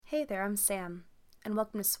Hey there, I'm Sam, and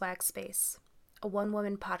welcome to Swag Space, a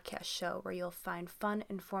one-woman podcast show where you'll find fun,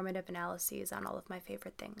 informative analyses on all of my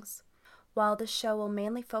favorite things. While this show will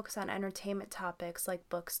mainly focus on entertainment topics like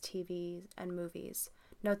books, TV, and movies,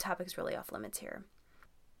 no topic's really off limits here.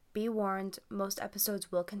 Be warned, most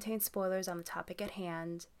episodes will contain spoilers on the topic at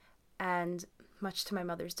hand, and much to my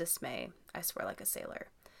mother's dismay, I swear like a sailor.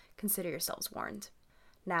 Consider yourselves warned.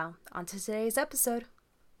 Now, on to today's episode.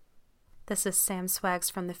 This is Sam Swags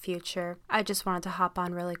from the future. I just wanted to hop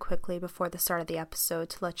on really quickly before the start of the episode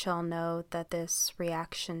to let y'all know that this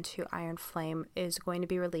reaction to Iron Flame is going to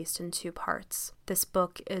be released in 2 parts. This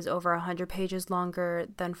book is over 100 pages longer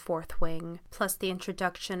than Fourth Wing, plus the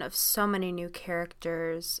introduction of so many new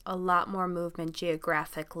characters, a lot more movement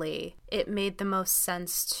geographically. It made the most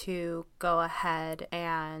sense to go ahead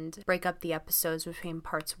and break up the episodes between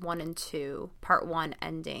parts 1 and 2, part 1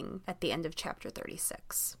 ending at the end of chapter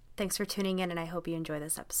 36. Thanks for tuning in, and I hope you enjoy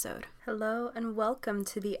this episode. Hello, and welcome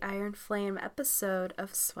to the Iron Flame episode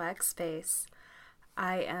of Swag Space.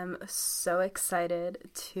 I am so excited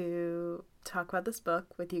to talk about this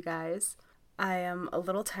book with you guys. I am a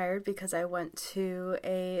little tired because I went to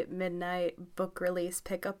a midnight book release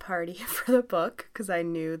pickup party for the book because I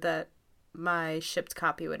knew that my shipped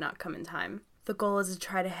copy would not come in time. The goal is to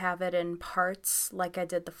try to have it in parts like I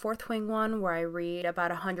did the Fourth Wing one, where I read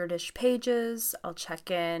about 100-ish pages. I'll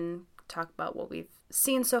check in, talk about what we've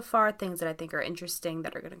seen so far, things that I think are interesting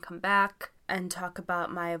that are going to come back, and talk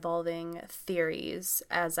about my evolving theories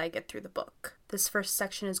as I get through the book. This first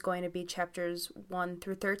section is going to be chapters 1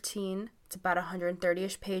 through 13. It's about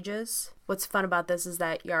 130-ish pages. What's fun about this is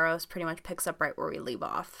that Yarros pretty much picks up right where we leave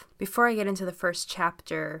off. Before I get into the first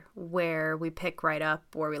chapter, where we pick right up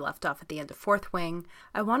where we left off at the end of Fourth Wing,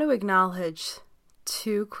 I want to acknowledge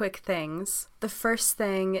 2 quick things. The first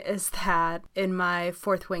thing is that in my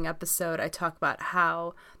Fourth Wing episode, I talk about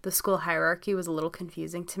how the school hierarchy was a little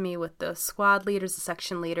confusing to me with the squad leaders, the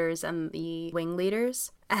section leaders, and the wing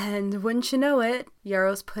leaders. And wouldn't you know it,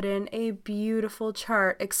 Yarros put in a beautiful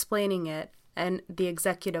chart explaining it and the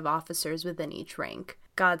executive officers within each rank.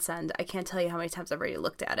 Godsend. I can't tell you how many times I've already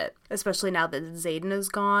looked at it, especially now that Xaden is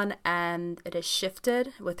gone and it has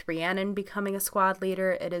shifted with Rhiannon becoming a squad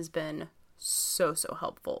leader. It has been so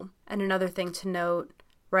helpful. And another thing to note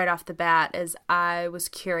right off the bat is I was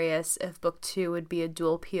curious if book 2 would be a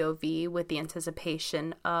dual POV with the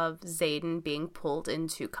anticipation of Xaden being pulled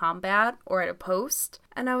into combat or at a post,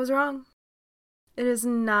 and I was wrong. It is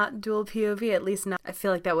not dual POV, at least not. I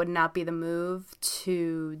feel like that would not be the move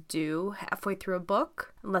to do halfway through a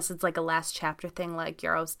book, unless it's like a last chapter thing like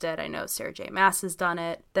Yarros did. I know Sarah J. Maas has done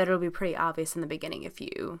it. That it'll be pretty obvious in the beginning if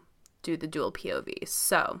you do the dual POV.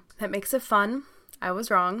 So that makes it fun. I was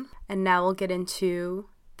wrong. And now we'll get into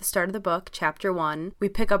the start of the book, chapter 1. We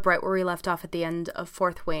pick up right where we left off at the end of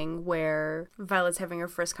Fourth Wing, where Violet's having her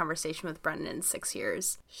first conversation with Brennan in 6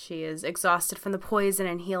 years. She is exhausted from the poison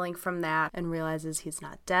and healing from that and realizes he's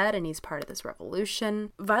not dead and he's part of this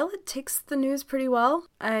revolution. Violet takes the news pretty well.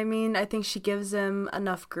 I mean, I think she gives him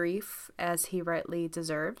enough grief as he rightly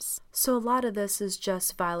deserves. So a lot of this is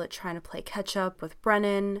just Violet trying to play catch up with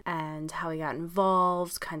Brennan and how he got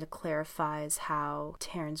involved, kind of clarifies how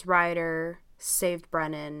Terrence Ryder saved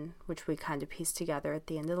Brennan, which we kind of pieced together at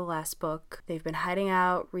the end of the last book. They've been hiding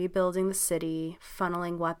out, rebuilding the city,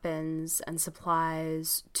 funneling weapons and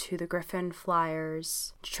supplies to the Griffin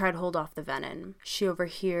Flyers to try to hold off the venom. She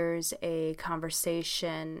overhears a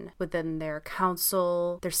conversation within their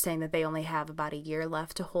council. They're saying that they only have about a year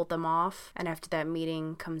left to hold them off, and after that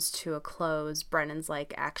meeting comes to a close, Brennan's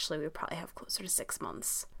like, actually, we probably have closer to 6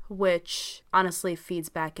 months. Which honestly feeds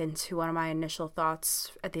back into one of my initial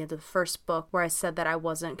thoughts at the end of the first book, where I said that I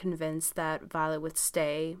wasn't convinced that Violet would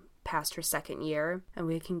stay past her 2nd year, and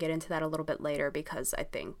we can get into that a little bit later because I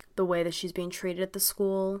think the way that she's being treated at the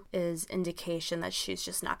school is indication that she's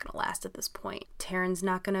just not going to last at this point. Taryn's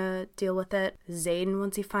not going to deal with it. Xaden,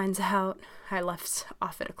 once he finds out, I left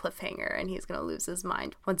off at a cliffhanger and he's going to lose his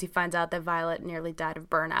mind once he finds out that Violet nearly died of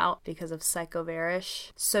burnout because of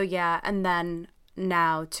psychovarish. So yeah, and then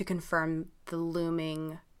now to confirm the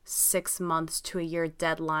looming 6 months to a year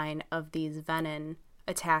deadline of these Venom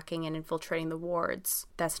attacking and infiltrating the wards.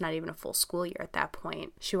 That's not even a full school year at that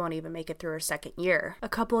point. She won't even make it through her 2nd year. A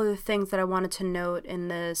couple of the things that I wanted to note in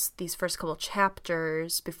these first couple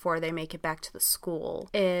chapters before they make it back to the school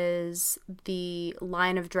is the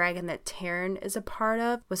line of dragon that Taryn is a part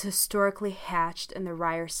of was historically hatched in the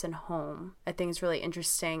Ryerson home. I think it's really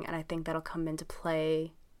interesting, and I think that'll come into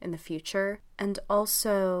play in the future. And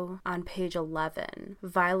also on page 11,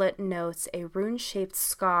 Violet notes a rune-shaped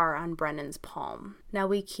scar on Brennan's palm. Now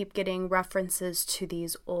we keep getting references to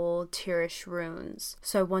these old Tyrish runes,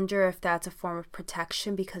 so I wonder if that's a form of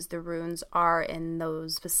protection because the runes are in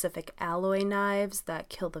those specific alloy knives that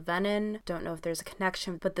kill the venom. Don't know if there's a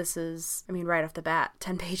connection, but this is, right off the bat,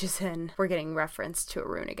 10 pages in, we're getting reference to a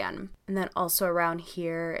rune again. And then also around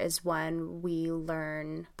here is when we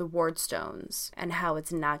learn the ward stones and how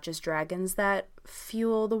it's not just dragons that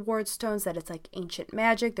fuel the ward stones, that it's like ancient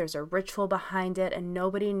magic, there's a ritual behind it, and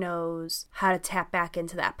nobody knows how to tap back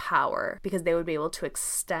into that power because they would be able to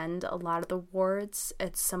extend a lot of the wards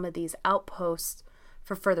at some of these outposts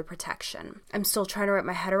for further protection. I'm still trying to wrap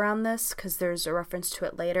my head around this because there's a reference to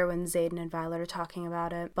it later when Xaden and Violet are talking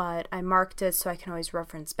about it, but I marked it so I can always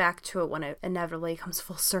reference back to it when it inevitably comes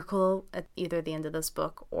full circle at either the end of this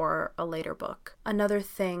book or a later book. Another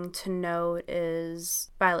thing to note is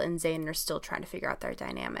Violet and Xaden are still trying to figure out their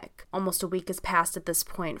dynamic. Almost a week has passed at this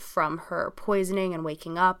point from her poisoning and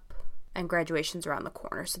waking up, and graduation's around the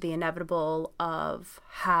corner, so the inevitable of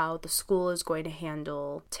how the school is going to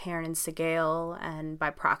handle Taryn and Sigale, and by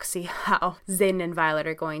proxy how Xaden and Violet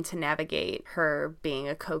are going to navigate her being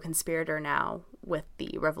a co-conspirator now with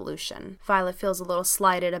the revolution. Violet feels a little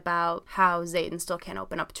slighted about how Xaden still can't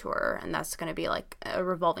open up to her, and that's going to be like a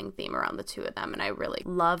revolving theme around the two of them, and I really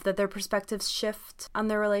love that their perspectives shift on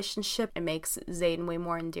their relationship. It makes Xaden way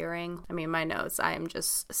more endearing. My notes, I am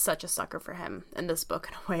just such a sucker for him in this book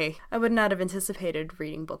in a way I would not have anticipated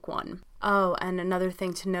reading book one. Oh, and another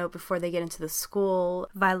thing to note before they get into the school,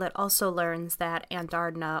 Violet also learns that Aunt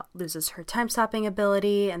Ardna loses her time-stopping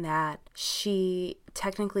ability and that she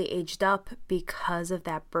technically aged up because of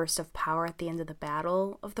that burst of power at the end of the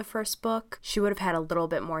battle of the first book. She would have had a little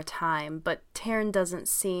bit more time, but Taryn doesn't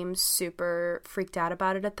seem super freaked out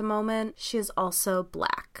about it at the moment. She is also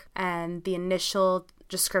black, and the initial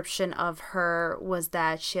description of her was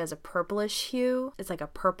that she has a purplish hue. It's like a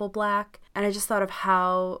purple black. And I just thought of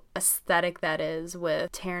how aesthetic that is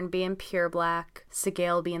with Taryn being pure black,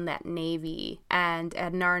 Sigale being that navy, and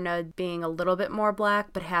Adnarna being a little bit more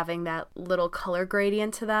black, but having that little color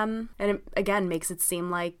gradient to them. And it, again, makes it seem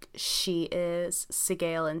like she is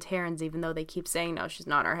Sigale and Taryn's, even though they keep saying, no, she's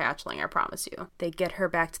not our hatchling, I promise you. They get her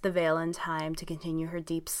back to the Vale in time to continue her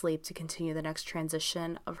deep sleep, to continue the next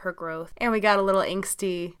transition of her growth. And we got a little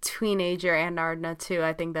angsty teenager Adnarna too.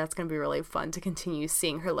 I think that's going to be really fun to continue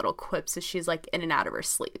seeing her little quips as she's like in and out of her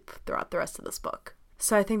sleep throughout the rest of this book.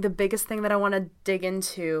 So I think the biggest thing that I want to dig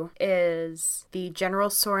into is the General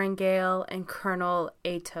Sorrengail and Colonel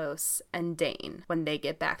Atos and Dane when they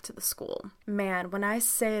get back to the school. Man, when I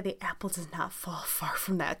say the apple does not fall far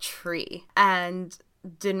from that tree, and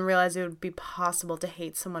didn't realize it would be possible to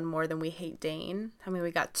hate someone more than we hate Dane. We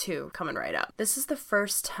got two coming right up. This is the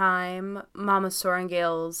first time Mama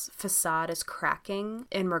Sorrengail's facade is cracking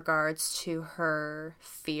in regards to her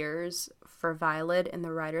fears for Violet in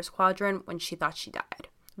the Riders Quadrant when she thought she died.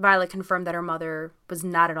 Violet confirmed that her mother was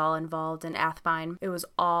not at all involved in Athbine. It was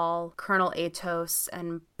all Colonel Atos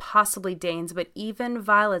and possibly Dane's, but even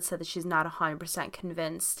Violet said that she's not 100%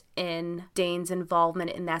 convinced in Dane's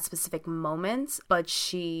involvement in that specific moment, but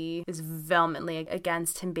she is vehemently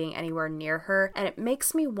against him being anywhere near her. And it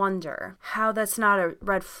makes me wonder how that's not a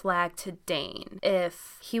red flag to Dane.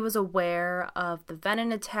 If he was aware of the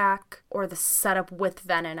Venom attack, or the setup with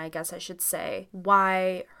Venom, I guess I should say,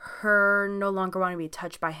 why her no longer wanting to be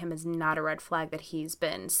touched by him is not a red flag that he's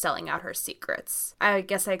been selling out her secrets. I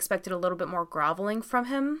guess I expected a little bit more groveling from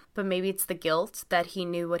him, but maybe it's the guilt that he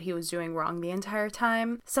knew what he was doing wrong the entire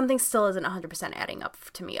time. Something still isn't 100% adding up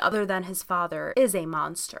to me, other than his father is a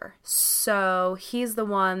monster. So he's the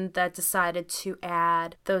one that decided to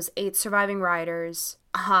add those 8 surviving riders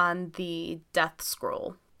on the death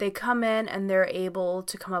scroll. They come in and they're able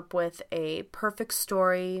to come up with a perfect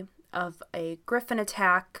story of a griffin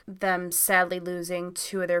attack, them sadly losing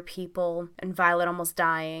 2 of their people, and Violet almost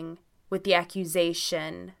dying, with the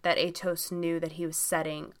accusation that Atos knew that he was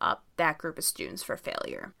setting up that group of students for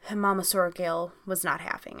failure. And Mama Sorrengail was not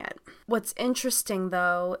having it. What's interesting,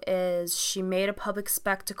 though, is she made a public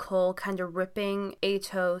spectacle, kind of ripping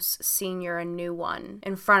Atos Sr. a new one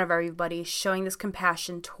in front of everybody, showing this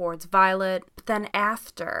compassion towards Violet. But then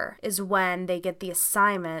after is when they get the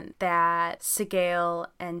assignment that Sigale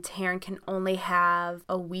and Taryn can only have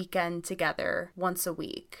a weekend together once a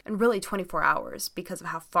week, and really 24 hours because of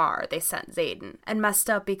how far they sent Xaden. And messed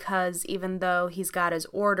up because even though he's got his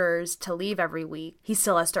orders offers to leave every week, he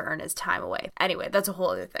still has to earn his time away. Anyway, that's a whole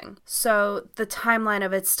other thing. So the timeline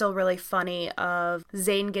of it's still really funny of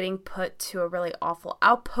Zane getting put to a really awful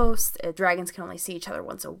outpost. Dragons can only see each other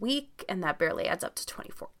once a week, and that barely adds up to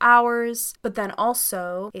 24 hours. But then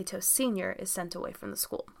also, Atos Sr. is sent away from the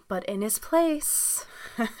school. But in his place,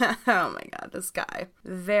 oh my god, this guy,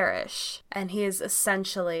 Varish. And he is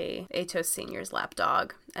essentially Atos Sr.'s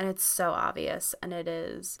lapdog. And it's so obvious, and it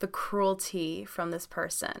is. The cruelty from this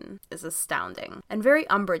person is astounding. And very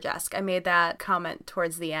Umbridge-esque. I made that comment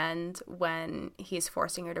towards the end when he's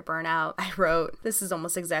forcing her to burn out. I wrote, this is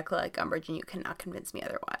almost exactly like Umbridge, and you cannot convince me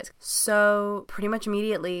otherwise. So pretty much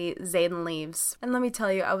immediately, Xaden leaves. And let me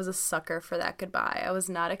tell you, I was a sucker for that goodbye. I was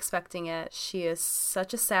not expecting it. She is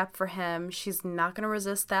such a sap for him. She's not going to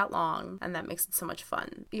resist that long, and that makes it so much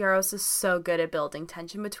fun. Yarros is so good at building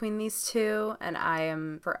tension between these two, and I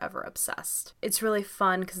am forever obsessed. It's really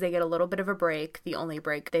fun because they get a little bit of a break, the only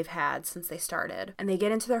break they've had since they started, and they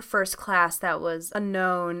get into their first class that was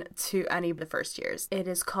unknown to any of the first years. It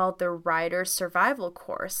is called the Rider Survival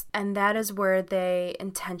Course, and that is where they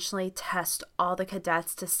intentionally test all the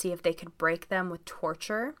cadets to see if they could break them with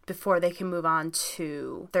torture before they can move on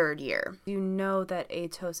to third year. You know that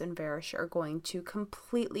Atos and Varish are going to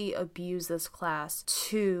completely abuse this class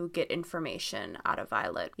to get information out of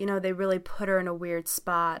Violet. You know, they really put her in a weird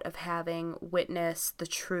spot of having witnessed the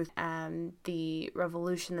truth and the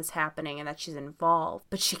revolution that's happening and that she's involved,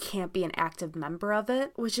 but she can't be an active member of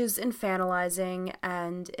it, which is infantilizing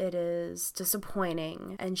and it is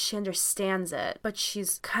disappointing, and she understands it, but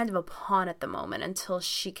she's kind of a pawn at the moment until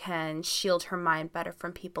she can shield her mind better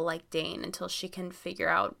from people like Dane, until she can figure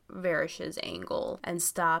out Varish's angle and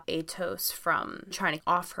stop Atos from trying to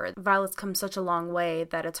off her. Violet's come such a long way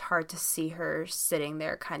that it's hard to see her sitting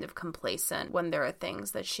there kind of complacent when there are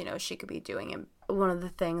things that she knows she could be doing. And one of the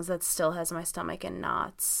things that still has my stomach in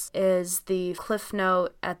knots is the cliff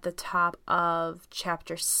note at the top of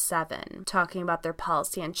chapter 7 talking about their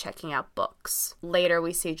policy on checking out books. Later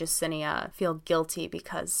we see Jacinia feel guilty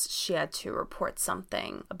because she had to report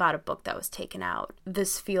something about a book that was taken out.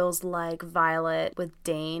 This feels like Violet with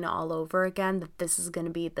Dane all over again, that this is going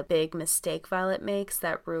to be the big mistake Violet makes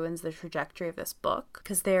that ruins the trajectory of this book,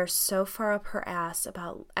 because they are so far up her ass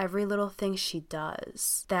about every little thing she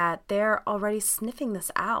does that they're already sniffing this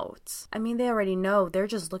out. I mean, they already know, they're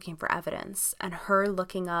just looking for evidence, and her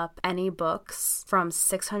looking up any books from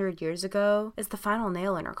 600 years ago is the final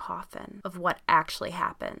nail in her coffin of what actually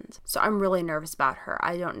happened. So I'm really nervous about her.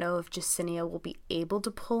 I don't know if Jacinia will be able to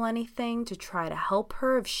pull anything to try to help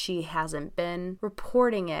her if she hasn't been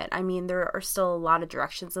reporting it. I mean, there are still a lot of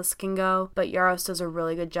directions this can go, but Yarros does a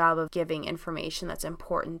really good job of giving information that's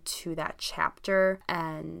important to that chapter,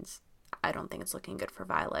 and I don't think it's looking good for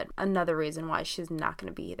Violet. Another reason why she's not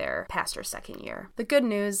going to be there past her second year. The good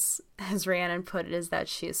news, as Rhiannon put it, is that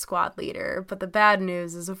she is squad leader. But the bad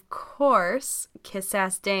news is, of course,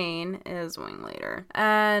 Kiss-Ass Dane is wing leader.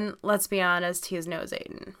 And let's be honest, he has no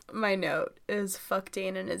Xaden. My note is fuck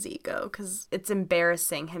Dane and his ego, because it's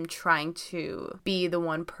embarrassing him trying to be the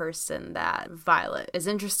one person that Violet is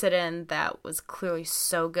interested in that was clearly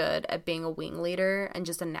so good at being a wing leader and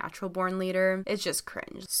just a natural born leader. It's just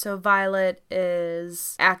cringe. So Violet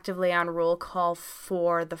is actively on roll call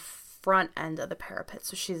for the front end of the parapet,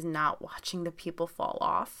 so she's not watching the people fall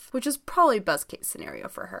off, which is probably best case scenario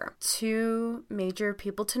for her. Two major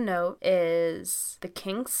people to note is the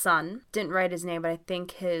king's son. Didn't write his name, but I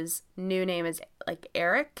think his new name is like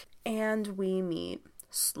Eric. And we meet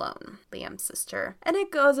Sloane, Liam's sister. And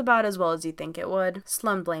it goes about as well as you think it would.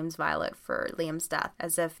 Sloane blames Violet for Liam's death,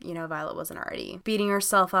 as if, you know, Violet wasn't already beating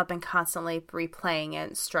herself up and constantly replaying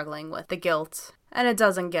it, struggling with the guilt. And it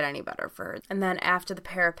doesn't get any better for her. And then after the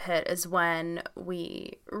parapet is when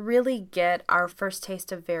we really get our first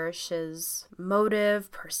taste of Varish's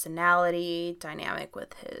motive, personality, dynamic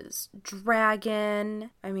with his dragon.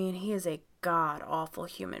 I mean, he is a god-awful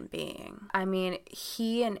human being. I mean,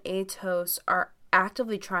 he and Atos are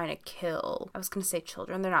actively trying to kill, I was going to say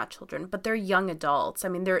children, they're not children, but they're young adults. I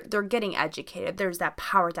mean, they're getting educated. There's that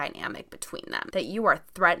power dynamic between them, that you are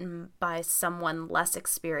threatened by someone less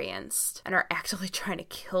experienced and are actively trying to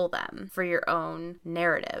kill them for your own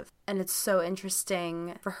narrative. And it's so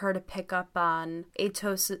interesting for her to pick up on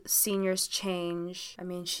Atos Sr.'s change. I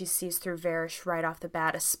mean, she sees through Varish right off the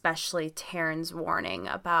bat, especially Taryn's warning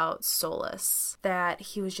about Solus, that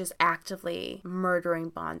he was just actively murdering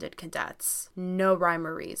bonded cadets. No rhyme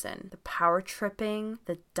or reason. The power tripping,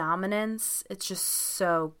 the dominance, it's just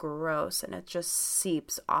so gross, and it just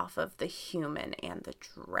seeps off of the human and the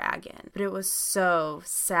dragon. But it was so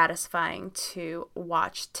satisfying to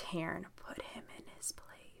watch Taryn put him in his place.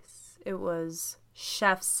 It was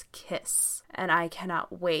chef's kiss. And I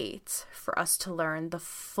cannot wait for us to learn the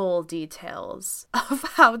full details of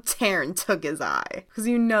how Tairn took his eye. Because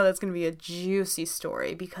you know that's going to be a juicy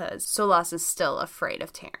story, because Solas is still afraid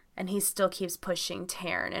of Tairn. And he still keeps pushing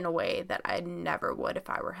Tairn in a way that I never would if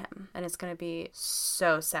I were him. And it's going to be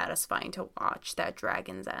so satisfying to watch that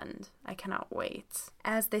dragon's end. I cannot wait.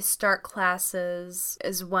 As they start classes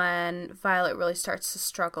is when Violet really starts to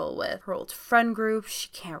struggle with her old friend group. She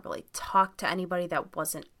can't really talk to anybody that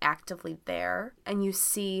wasn't actively there. And you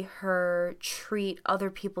see her treat other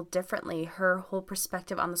people differently. Her whole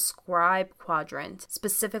perspective on the scribe quadrant,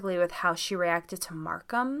 specifically with how she reacted to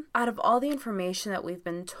Markham. Out of all the information that we've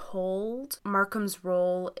been told, Markham's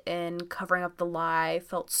role in covering up the lie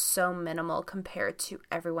felt so minimal compared to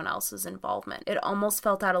everyone else's involvement. It almost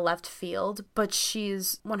felt out of left field, but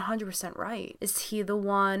she's 100% right. Is he the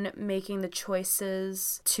one making the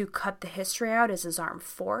choices to cut the history out? Is his arm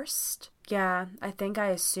forced? Yeah, I think I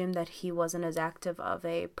assumed that he wasn't as active of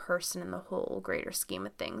a person in the whole greater scheme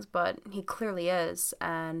of things, but he clearly is,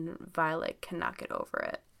 and Violet cannot get over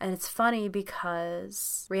it. And it's funny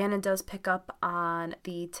because Rhiannon does pick up on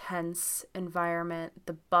the tense environment,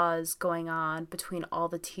 the buzz going on between all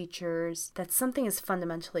the teachers, that something is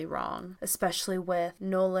fundamentally wrong, especially with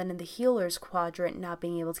Nolan and the healers quadrant not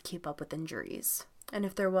being able to keep up with injuries. And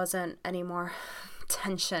if there wasn't any more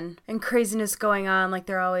tension and craziness going on like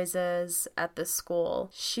there always is at this school,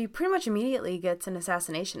 she pretty much immediately gets an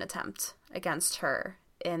assassination attempt against her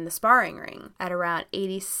in the sparring ring at around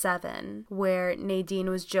 87, where Nadine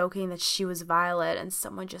was joking that she was Violet and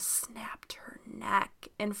someone just snapped her neck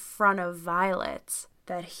in front of Violet.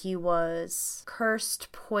 That he was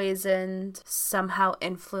cursed, poisoned, somehow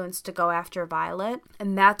influenced to go after Violet.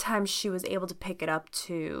 And that time she was able to pick it up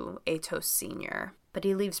to Atos Sr., but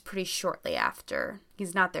he leaves pretty shortly after.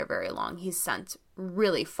 He's not there very long. He's sent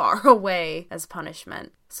really far away as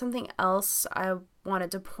punishment. Something else I wanted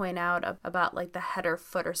to point out about like the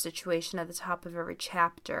header-footer situation at the top of every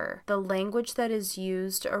chapter. The language that is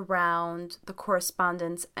used around the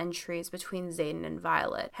correspondence entries between Xaden and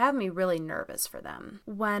Violet have me really nervous for them.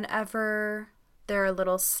 Whenever there are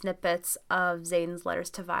little snippets of Xaden's letters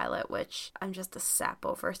to Violet, which I'm just a sap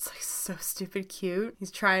over. It's like so stupid cute.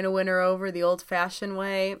 He's trying to win her over the old-fashioned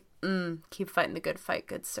way. Keep fighting the good fight,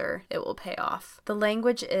 good sir. It will pay off. The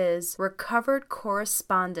language is recovered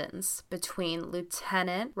correspondence between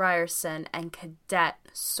Lieutenant Ryerson and Cadet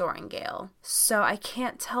Sorengale. So I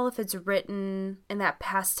can't tell if it's written in that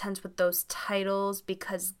past tense with those titles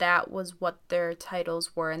because that was what their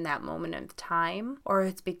titles were in that moment of time, or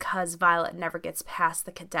it's because Violet never gets past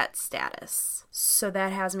the cadet status. So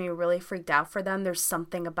that has me really freaked out for them. There's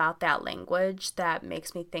something about that language that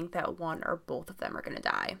makes me think that one or both of them are going to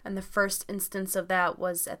die. And the first instance of that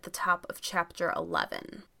was at the top of chapter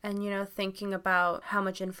 11. And, you know, thinking about how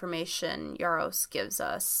much information Yarros gives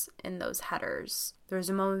us in those headers. There's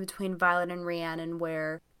a moment between Violet and Rhiannon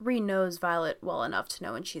where Rhi knows Violet well enough to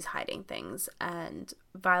know when she's hiding things, and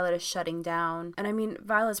Violet is shutting down. And I mean,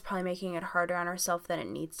 Violet's probably making it harder on herself than it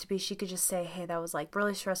needs to be. She could just say, hey, that was like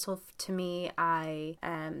really stressful to me. I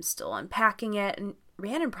am still unpacking it. And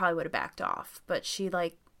Rhiannon probably would have backed off, but she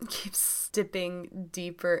keeps dipping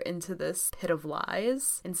deeper into this pit of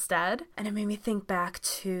lies instead. And it made me think back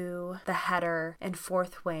to the header in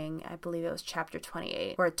Fourth Wing, I believe it was chapter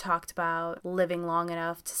 28, where it talked about living long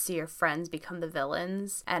enough to see your friends become the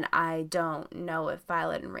villains. And I don't know if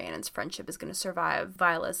Violet and Rhiannon's friendship is going to survive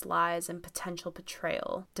Violet's lies and potential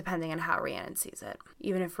betrayal, depending on how Rhiannon sees it.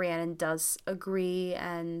 Even if Rhiannon does agree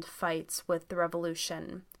and fights with the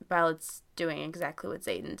revolution, Violet's doing exactly what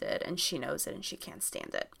Xaden did, and she knows it and she can't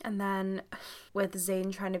stand it. And then with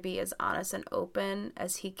Xaden trying to be as honest and open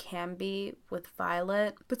as he can be with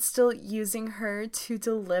Violet, but still using her to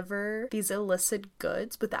deliver these illicit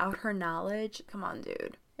goods without her knowledge. Come on,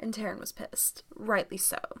 dude. And Tairn was pissed. Rightly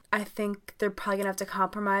so. I think they're probably going to have to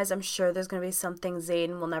compromise. I'm sure there's going to be something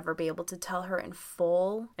Xaden will never be able to tell her in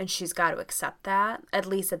full, and she's got to accept that, at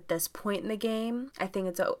least at this point in the game. I think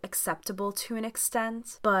it's acceptable to an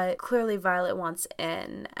extent, but clearly Violet wants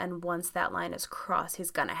in, and once that line is crossed, he's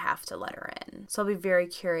going to have to let her in. So I'll be very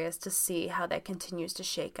curious to see how that continues to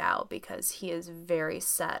shake out, because he is very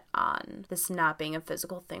set on this not being a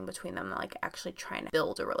physical thing between them, like actually trying to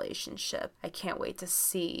build a relationship. I can't wait to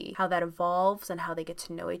see how that evolves and how they get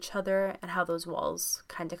to know each other and how those walls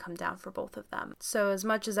kind of come down for both of them. So as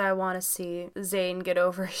much as I want to see Xaden get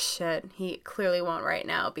over his shit, he clearly won't right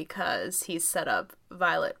now because he's set up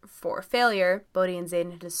Violet for failure. Bodhi and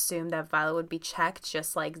Xaden had assumed that Violet would be checked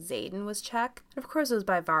just like Xaden was checked. And of course it was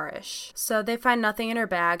by Varish. So they find nothing in her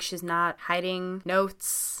bag. She's not hiding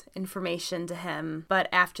notes information to him, but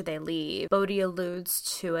after they leave, Bodhi alludes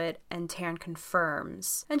to it and Taryn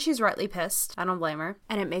confirms. And she's rightly pissed. I don't blame her.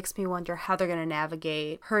 And it makes me wonder how they're going to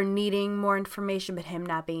navigate her needing more information, but him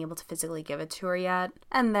not being able to physically give it to her yet.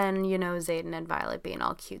 And then, Xaden and Violet being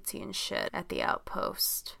all cutesy and shit at the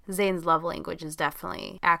outpost. Xaden's love language is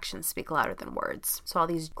definitely actions speak louder than words. So all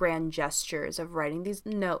these grand gestures of writing these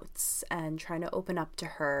notes and trying to open up to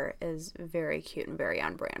her is very cute and very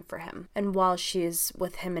on brand for him. And while she's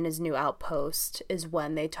with him in his new outpost is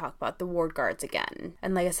when they talk about the ward guards again.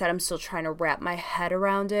 And like I said, I'm still trying to wrap my head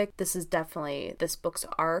around it. This is definitely this book's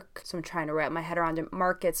arc, so I'm trying to wrap my head around it,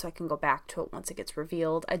 mark it so I can go back to it once it gets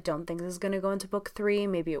revealed. I don't think this is going to go into book 3.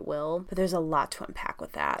 Maybe it will, but there's a lot to unpack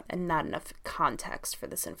with that and not enough context for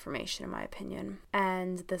this information in my opinion.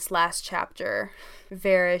 And this last chapter,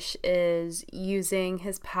 Varish is using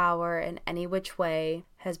his power in any which way,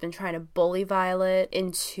 has been trying to bully Violet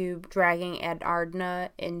into dragging Ardna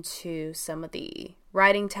into some of the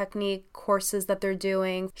writing technique courses that they're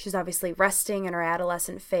doing. She's obviously resting in her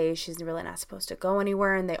adolescent phase. She's really not supposed to go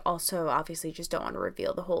anywhere, and they also obviously just don't want to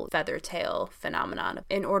reveal the whole feather tail phenomenon.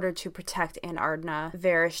 In order to protect Ardna,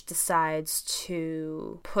 Varish decides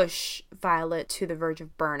to push Violet to the verge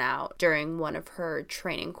of burnout during one of her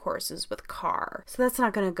training courses with Carr. So that's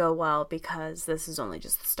not going to go well because this is only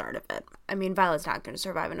just the start of it. I mean, Violet's not going to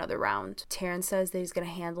survive another round. Taryn says that he's going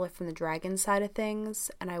to handle it from the dragon side of things,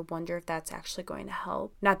 and I wonder if that's actually going to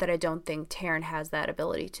help. Not that I don't think Taryn has that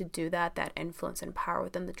ability to do that influence and power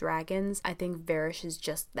within the dragons. I think Varish is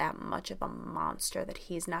just that much of a monster that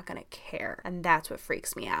he's not going to care, and that's what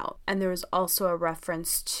freaks me out. And there was also a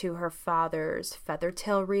reference to her father's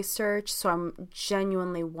feathertail research, so I'm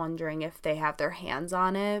genuinely wondering if they have their hands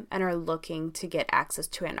on it and are looking to get access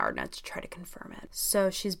to Ardna to try to confirm it. So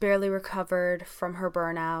she's barely recovered from her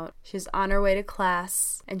burnout. She's on her way to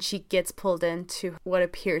class, and she gets pulled into what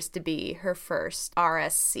appears to be her first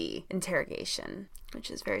RSC interrogation,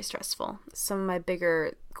 which is very stressful. Some of my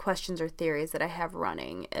bigger questions or theories that I have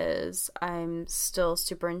running is I'm still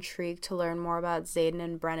super intrigued to learn more about Xaden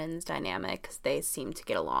and Brennan's dynamic because they seem to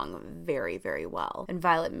get along very, very well. And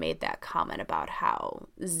Violet made that comment about how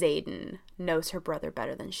Xaden knows her brother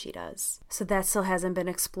better than she does. So that still hasn't been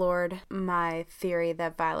explored. My theory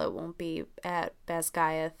that Violet won't be at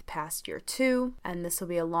Basgiath past year 2, and this will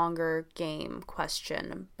be a longer game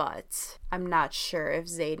question, but I'm not sure if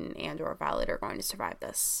Xaden and or Violet are going to survive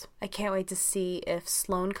this. I can't wait to see if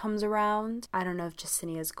Sloane comes around. I don't know if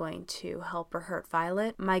Jacinia is going to help or hurt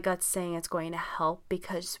Violet. My gut's saying it's going to help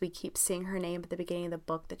because we keep seeing her name at the beginning of the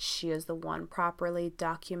book, that she is the one properly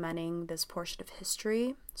documenting this portion of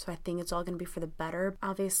history. So I think it's all going to be for the better.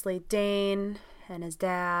 Obviously, Dane and his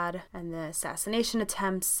dad and the assassination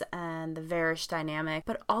attempts and the Varish dynamic,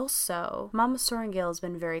 but also Mama Sorrengail has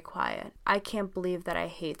been very quiet. I can't believe that I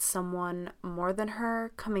hate someone more than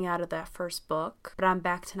her coming out of that first book, but I'm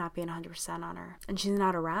back to not being 100% on her, and she's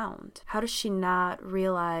not around. How does she not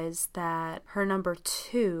realize that her number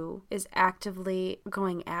 2 is actively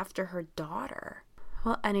going after her daughter?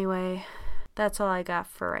 Well, anyway, that's all I got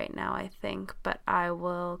for right now, I think, but I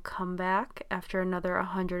will come back after another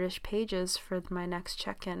 100-ish pages for my next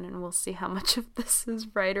check-in, and we'll see how much of this is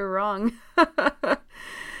right or wrong.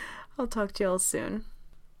 I'll talk to y'all soon.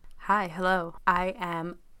 Hi, hello. I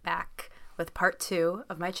am back with part 2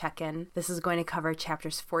 of my check-in. This is going to cover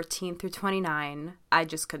chapters 14 through 29. I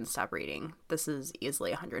just couldn't stop reading. This is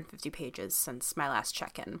easily 150 pages since my last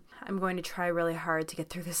check-in. I'm going to try really hard to get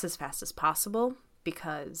through this as fast as possible,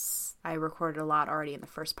 because I recorded a lot already in the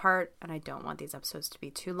first part, and I don't want these episodes to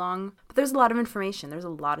be too long. But there's a lot of information. There's a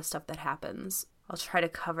lot of stuff that happens. I'll try to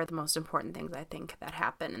cover the most important things I think that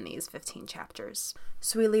happen in these 15 chapters.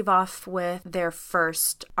 So we leave off with their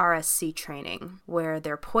first RSC training, where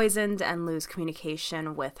they're poisoned and lose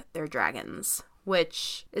communication with their dragons,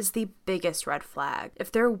 which is the biggest red flag.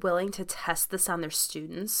 If they're willing to test this on their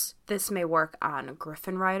students, this may work on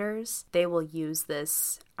Griffin riders. They will use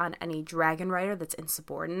this on any dragon rider that's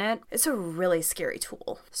insubordinate. It's a really scary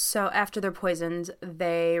tool. So after they're poisoned,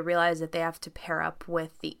 they realize that they have to pair up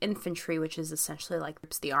with the infantry, which is essentially like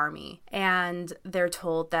the army. And they're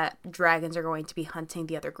told that dragons are going to be hunting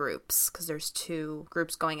the other groups because there's 2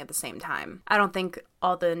 groups going at the same time. I don't think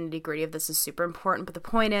all the nitty-gritty of this is super important, but the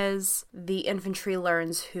point is the infantry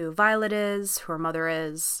learns who Violet is, who her mother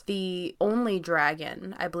is. The only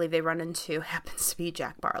dragon I believe they run into happens to be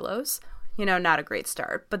Jack Barlow's. Not a great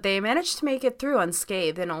start, but they managed to make it through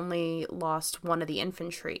unscathed and only lost one of the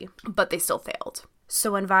infantry, but they still failed.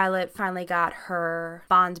 So when Violet finally got her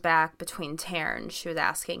bond back between Taryn, she was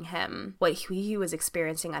asking him what he was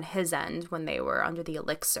experiencing on his end when they were under the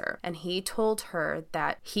elixir. And he told her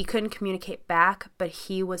that he couldn't communicate back, but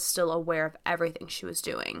he was still aware of everything she was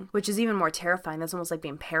doing, which is even more terrifying. That's almost like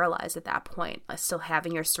being paralyzed at that point, like still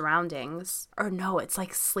having your surroundings. Or no, it's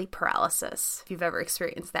like sleep paralysis, if you've ever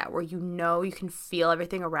experienced that, where you know you can feel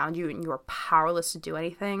everything around you and you're powerless to do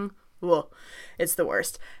anything. Well, it's the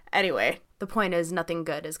worst. Anyway, the point is nothing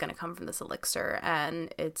good is going to come from this elixir,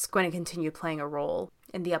 and it's going to continue playing a role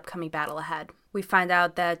in the upcoming battle ahead. We find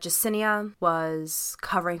out that Jacinia was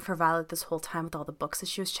covering for Violet this whole time with all the books that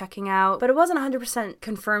she was checking out, but it wasn't 100%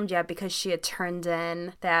 confirmed yet because she had turned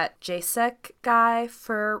in that JSEC guy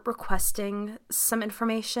for requesting some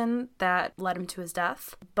information that led him to his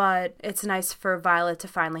death. But it's nice for Violet to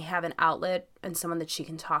finally have an outlet and someone that she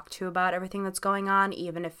can talk to about everything that's going on,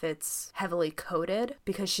 even if it's heavily coded,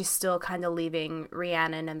 because she's still kind of leaving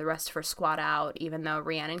Rhiannon and the rest of her squad out, even though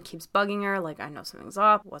Rhiannon keeps bugging her, like, I know something's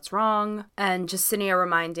up, what's wrong? And Jacinia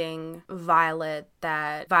reminding Violet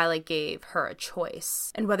that Violet gave her a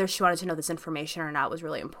choice, and whether she wanted to know this information or not was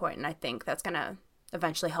really important. I think that's gonna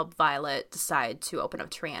eventually help Violet decide to open up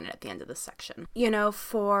to Rhiannon at the end of this section. You know,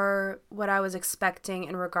 for what I was expecting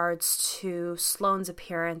in regards to Sloane's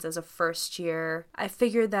appearance as a first year, I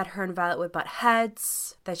figured that her and Violet would butt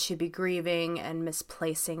heads, that she'd be grieving and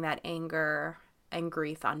misplacing that anger and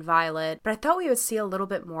grief on Violet, but I thought we would see a little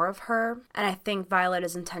bit more of her, and I think Violet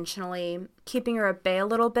is intentionally keeping her at bay a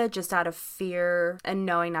little bit just out of fear and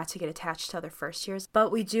knowing not to get attached to other first years.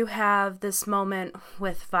 But we do have this moment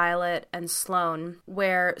with Violet and Sloane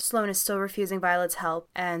where Sloane is still refusing Violet's help,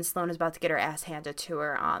 and Sloane is about to get her ass handed to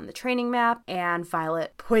her on the training map, and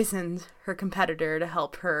Violet poisoned her competitor to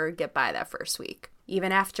help her get by that first week.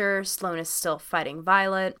 Even after, Sloane is still fighting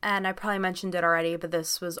Violet, and I probably mentioned it already, but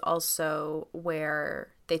this was also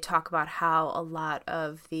where they talk about how a lot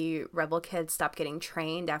of the rebel kids stopped getting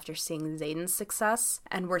trained after seeing Xaden's success,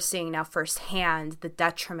 and we're seeing now firsthand the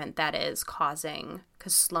detriment that is causing,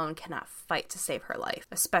 because Sloane cannot fight to save her life,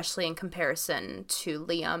 especially in comparison to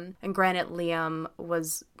Liam. And granted, Liam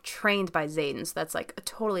was trained by Xaden, so that's like a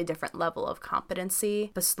totally different level of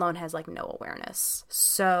competency, but Sloane has like no awareness.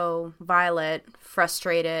 So Violet,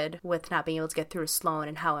 frustrated with not being able to get through to Sloane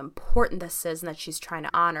and how important this is and that she's trying to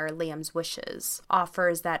honor Liam's wishes,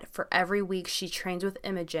 offers that for every week she trains with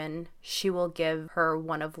Imogen, she will give her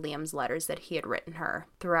one of Liam's letters that he had written her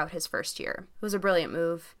throughout his first year. It was a brilliant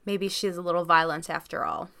move. Maybe she's a little violent after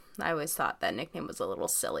all. I always thought that nickname was a little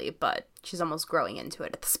silly, but she's almost growing into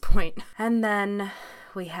it at this point. And then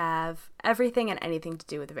we have everything and anything to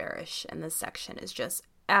do with Varish, and this section is just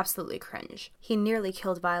absolutely cringe. He nearly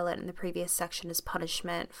killed Violet in the previous section as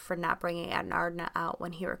punishment for not bringing Adnardna out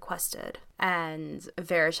when he requested, and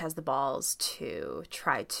Varish has the balls to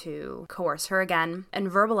try to coerce her again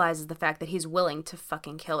and verbalizes the fact that he's willing to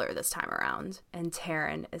fucking kill her this time around, and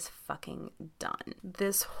Taryn is fucking done.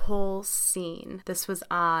 This whole scene, this was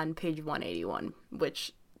on page 181,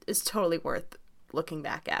 which is totally worth looking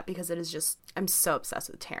back at because it is just, I'm so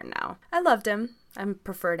obsessed with Taryn now. I loved him. I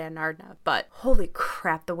preferred Adnardna, but holy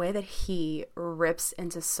crap, the way that he rips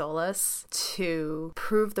into Solus to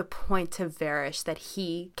prove the point to Varish that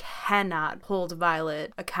he cannot hold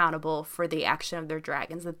Violet accountable for the action of their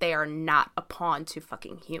dragons, that they are not a pawn to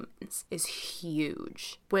fucking humans, is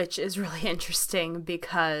huge. Which is really interesting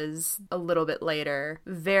because a little bit later,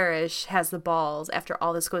 Varish has the balls, after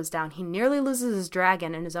all this goes down, he nearly loses his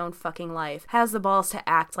dragon in his own fucking life, has the balls to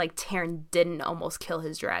act like Taryn didn't almost kill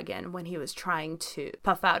his dragon when he was trying to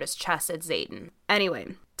puff out his chest at Xaden. Anyway,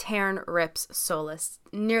 Taryn rips Solus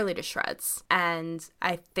nearly to shreds, and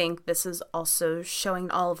I think this is also showing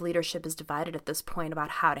all of leadership is divided at this point about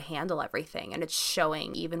how to handle everything, and it's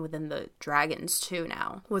showing even within the dragons too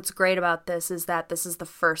now. What's great about this is that this is the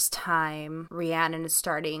first time Rhiannon is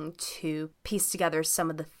starting to piece together some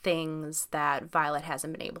of the things that Violet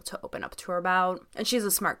hasn't been able to open up to her about, and she's a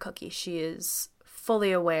smart cookie. She is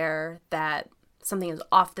fully aware that something is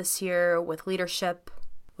off this year with leadership,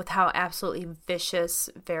 with how absolutely vicious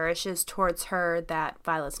Varish is towards her, that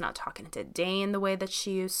Violet's not talking to Dane the way that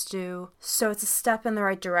she used to. So it's a step in the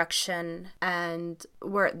right direction, and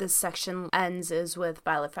where this section ends is with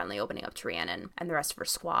Violet finally opening up to Rhiannon and the rest of her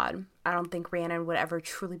squad. I don't think Rhiannon would ever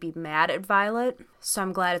truly be mad at Violet, so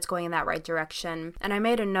I'm glad it's going in that right direction. And I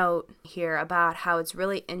made a note here about how it's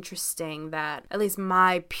really interesting that at least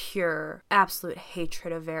my pure, absolute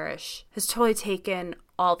hatred of Varys has totally taken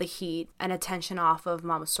all the heat and attention off of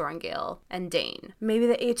Mama Sorrengail and Dane. Maybe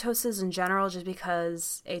the Atoses in general, just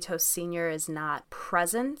because Atos Sr. is not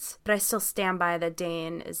present, but I still stand by that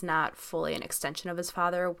Dane is not fully an extension of his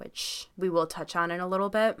father, which we will touch on in a little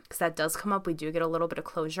bit, because that does come up. We do get a little bit of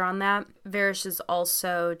closure on that. Varys is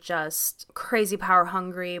also just crazy power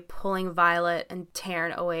hungry, pulling Violet and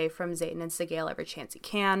Taryn away from Xaden and Sagael every chance he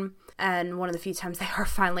can. And one of the few times they are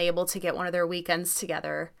finally able to get one of their weekends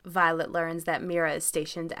together, Violet learns that Mira is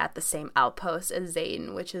stationed at the same outpost as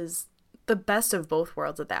Xaden, which is the best of both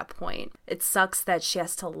worlds at that point. It sucks that she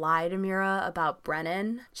has to lie to Mira about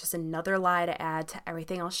Brennan, just another lie to add to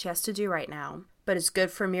everything else she has to do right now. But it's good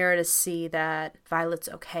for Mira to see that Violet's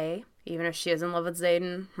okay, even if she is in love with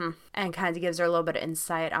Xaden, and kind of gives her a little bit of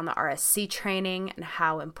insight on the RSC training and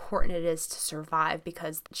how important it is to survive,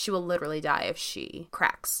 because she will literally die if she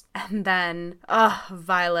cracks. And then,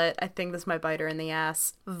 Violet, I think this might bite her in the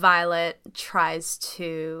ass. Violet tries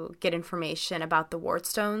to get information about the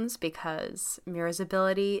Wardstones because Mira's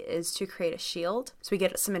ability is to create a shield. So we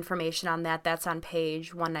get some information on that. That's on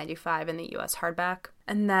page 195 in the US hardback.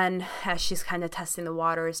 And then, as she's kind of testing the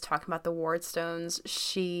waters, talking about the Wardstones,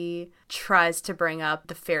 she tries to bring up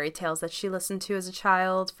the fairy tales that she listened to as a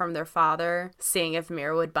child from their father, seeing if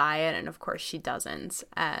Mira would buy it, and of course she doesn't.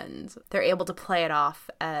 And they're able to play it off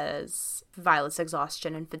as Violet's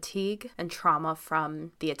exhaustion and fatigue and trauma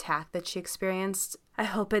from the attack that she experienced. I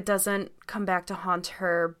hope it doesn't come back to haunt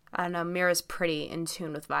her. I don't know, Mira's pretty in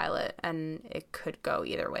tune with Violet, and it could go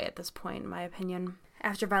either way at this point, in my opinion.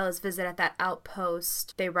 After Violet's visit at that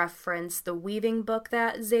outpost, they reference the weaving book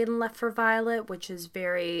that Xaden left for Violet, which is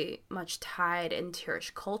very much tied in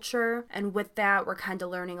Tirish culture. And with that, we're kind of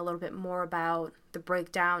learning a little bit more about the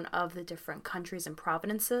breakdown of the different countries and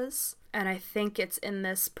provinces. And I think it's in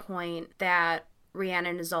this point that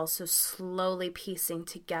Rhiannon is also slowly piecing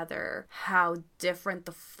together how different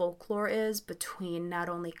the folklore is between not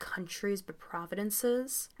only countries but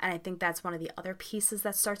provinces. And I think that's one of the other pieces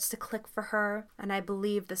that starts to click for her. And I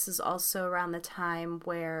believe this is also around the time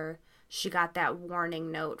where she got that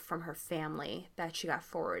warning note from her family that she got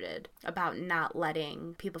forwarded about not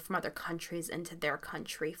letting people from other countries into their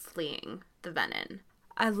country fleeing the venom.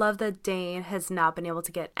 I love that Dane has not been able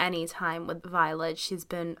to get any time with Violet. She's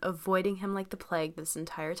been avoiding him like the plague this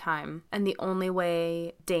entire time. And the only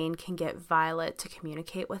way Dane can get Violet to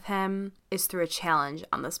communicate with him is through a challenge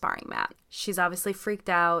on the sparring mat. She's obviously freaked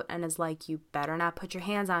out and is like, you better not put your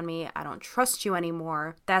hands on me. I don't trust you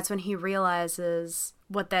anymore. That's when he realizes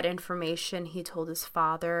what that information he told his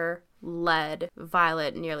father led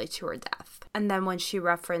Violet nearly to her death. And then when she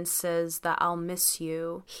references the I'll miss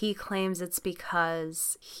you, he claims it's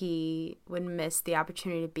because he would miss the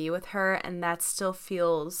opportunity to be with her, and that still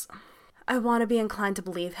feels... I want to be inclined to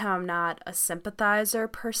believe him. I'm not a sympathizer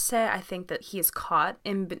per se. I think that he is caught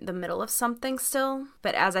in the middle of something still.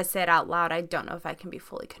 But as I say it out loud, I don't know if I can be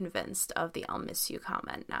fully convinced of the I'll miss you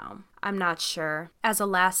comment now. I'm not sure. As a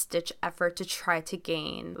last-ditch effort to try to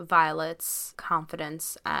gain Violet's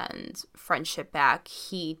confidence and friendship back,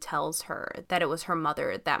 he tells her that it was her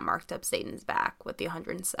mother that marked up Xaden's back with the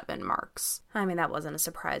 107 marks. I mean, that wasn't a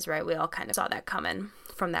surprise, right? We all kind of saw that coming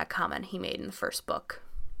from that comment he made in the first book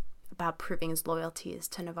about proving his loyalties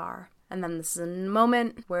to Navarre. And then this is a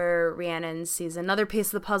moment where Rhiannon sees another piece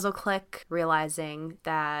of the puzzle click, realizing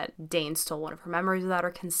that Dane stole one of her memories without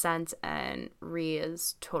her consent, and Rhea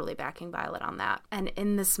is totally backing Violet on that. And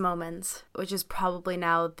in this moment, which is probably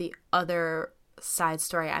now the other side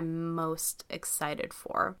story I'm most excited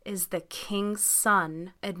for, is the king's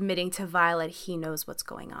son admitting to Violet he knows what's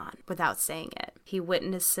going on without saying it. He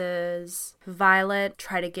witnesses Violet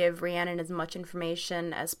try to give Rhiannon as much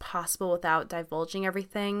information as possible without divulging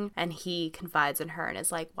everything, and he confides in her and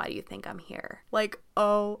is like, why do you think I'm here? Like,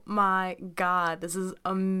 oh my god, this is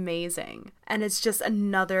amazing. And it's just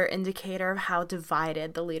another indicator of how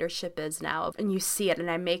divided the leadership is now. And you see it, and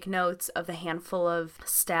I make notes of the handful of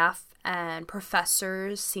staff and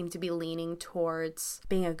professors seem to be leaning towards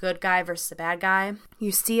being a good guy versus a bad guy.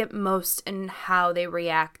 You see it most in how they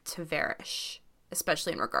react to Varys,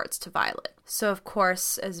 especially in regards to Violet. So, of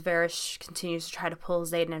course, as Varys continues to try to pull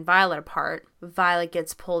Xaden and Violet apart, Violet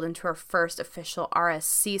gets pulled into her first official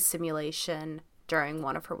RSC simulation during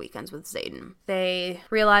one of her weekends with Xaden. They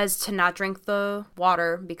realize to not drink the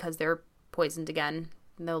water because they're poisoned again.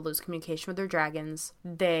 and they'll lose communication with their dragons.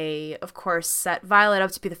 They, of course, set Violet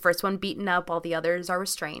up to be the first one beaten up while the others are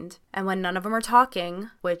restrained. And when none of them are talking,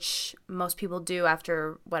 which most people do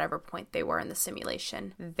after whatever point they were in the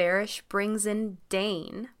simulation, Varish brings in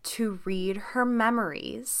Dane to read her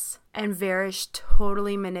memories. And Varish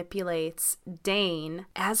totally manipulates Dane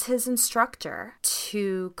as his instructor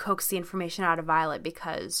to coax the information out of Violet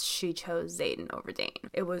because she chose Xaden over Dane.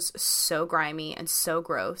 It was so grimy and so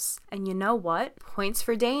gross. And you know what? Points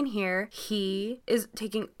for Dane here. He is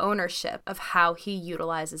taking ownership of how he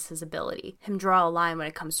utilizes his ability. Him draw a line when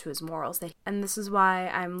it comes to his morals. And this is why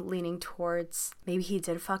I'm leaning towards maybe he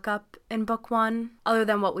did fuck up in book 1. Other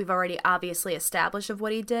than what we've already obviously established of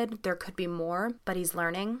what he did, there could be more, but he's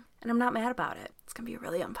learning. And I'm not mad about it. It's going to be a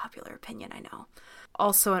really unpopular opinion, I know.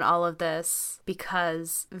 Also in all of this,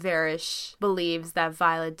 because Varish believes that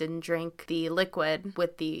Violet didn't drink the liquid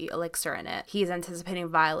with the elixir in it, he's anticipating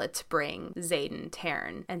Violet to bring Xaden,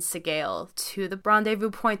 Taryn, and Sigale to the rendezvous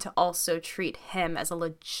point to also treat him as a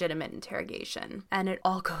legitimate interrogation. And it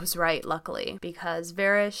all goes right, luckily, because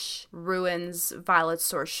Varish ruins Violet's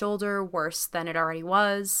sore shoulder worse than it already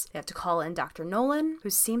was. They have to call in Dr. Nolan, who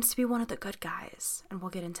seems to be one of the good guys, and we'll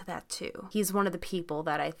get into that too. He's one of the people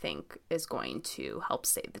that I think is going to help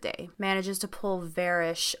save the day. Manages to pull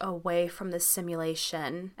Varish away from the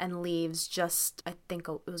simulation and leaves just, I think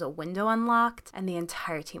it was a window unlocked, and the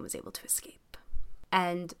entire team was able to escape.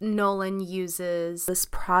 And Nolan uses this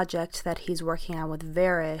project that he's working on with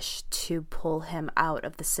Varish to pull him out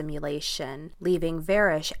of the simulation, leaving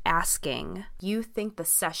Varish asking, "You think the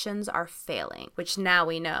sessions are failing?" Which now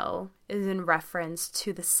we know is in reference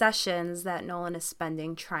to the sessions that Nolan is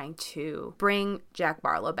spending trying to bring Jack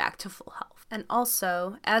Barlow back to full health. And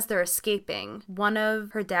also, as they're escaping, one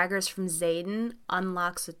of her daggers from Xaden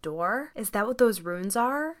unlocks a door. Is that what those runes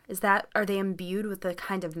are? Are they imbued with the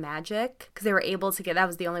kind of magic? Because they were able to that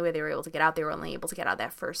was the only way they were able to get out. They were only able to get out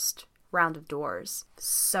that first round of doors.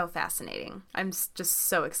 So fascinating. I'm just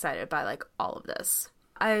so excited by all of this.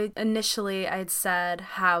 I'd said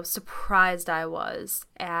how surprised I was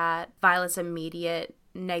at Violet's immediate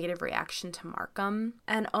negative reaction to Markham.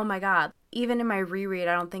 And oh my god, even in my reread,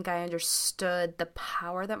 I don't think I understood the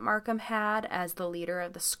power that Markham had as the leader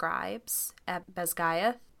of the scribes at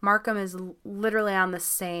Basgiath. Markham is literally on the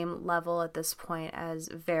same level at this point as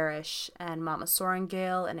Varish and Mama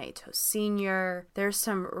Sorengale and Atos Sr. There's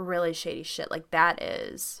some really shady shit. That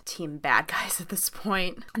is team bad guys at this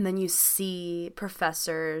point. And then you see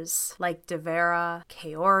professors like Devera,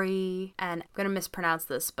 Kaori, and I'm going to mispronounce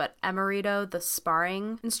this, but Emerito, the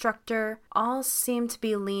sparring instructor, all seem to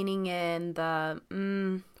be leaning in the,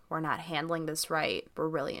 we're not handling this right. We're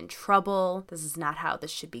really in trouble. This is not how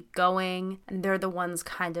this should be going. And they're the ones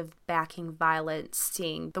kind of backing Violet,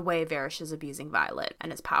 seeing the way Varish is abusing Violet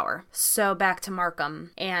and his power. So back to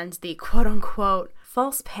Markham and the quote-unquote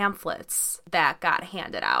false pamphlets that got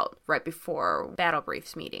handed out right before Battle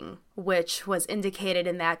Brief's meeting, which was indicated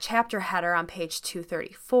in that chapter header on page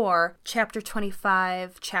 234. Chapter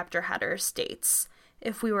 25 chapter header states,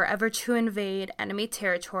 "If we were ever to invade enemy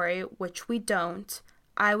territory, which we don't,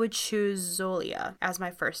 I would choose Zolia as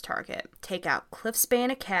my first target. Take out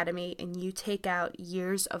Cliffsbane Academy, and you take out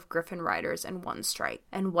years of Griffin Riders in one strike."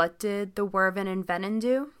 And what did the Wervin and Venin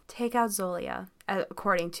do? Take out Zolia,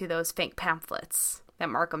 according to those fake pamphlets that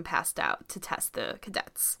Markham passed out to test the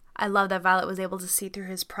cadets. I love that Violet was able to see through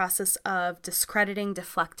his process of discrediting,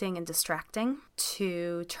 deflecting, and distracting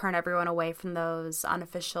to turn everyone away from those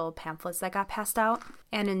unofficial pamphlets that got passed out.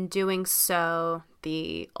 And in doing so,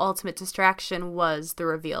 the ultimate distraction was the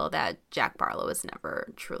reveal that Jack Barlow is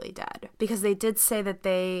never truly dead. Because they did say that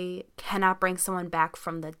they cannot bring someone back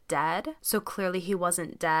from the dead, so clearly he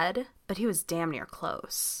wasn't dead, but he was damn near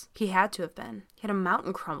close. He had to have been. He had a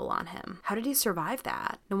mountain crumble on him. How did he survive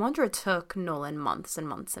that? No wonder it took Nolan months and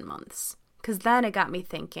months and months. Because then it got me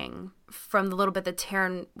thinking, from the little bit that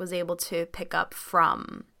Taryn was able to pick up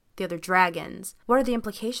from the other dragons, what are the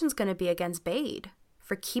implications going to be against Bade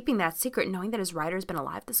for keeping that secret, knowing that his rider's been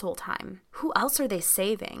alive this whole time? Who else are they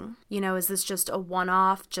saving? Is this just a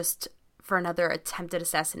one-off, just for another attempted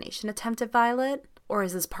assassination attempt at Violet? Or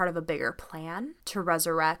is this part of a bigger plan to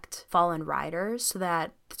resurrect fallen riders so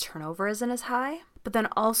that the turnover isn't as high? But then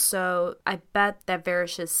also, I bet that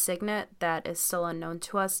Varish's signet, that is still unknown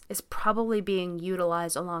to us, is probably being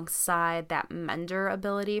utilized alongside that Mender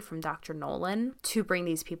ability from Dr. Nolan to bring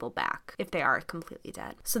these people back, if they are completely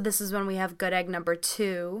dead. So this is when we have Good Egg number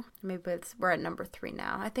 2. Maybe we're at number 3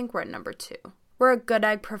 now. I think we're at number 2. We're at Good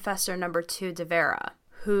Egg Professor number 2, Devera,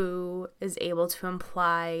 who is able to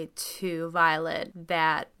imply to Violet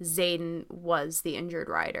that Xaden was the injured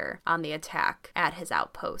rider on the attack at his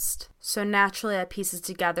outpost. So naturally that pieces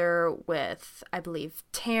together with, I believe,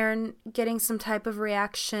 Taryn getting some type of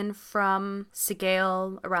reaction from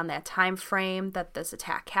Sigale around that time frame that this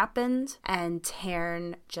attack happened, and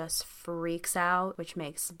Taryn just freaks out, which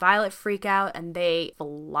makes Violet freak out, and they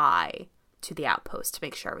fly to the outpost to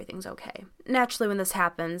make sure everything's okay. Naturally, when this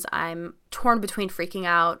happens, I'm torn between freaking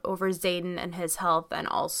out over Xaden and his health and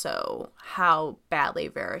also how badly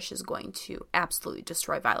Varish is going to absolutely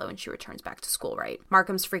destroy Violet when she returns back to school, right?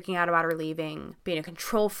 Markham's freaking out about her leaving, being a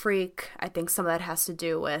control freak. I think some of that has to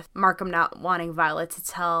do with Markham not wanting Violet to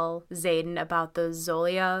tell Xaden about the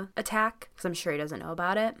Zolia attack, because I'm sure he doesn't know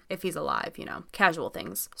about it. If he's alive, casual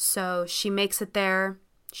things. So she makes it there.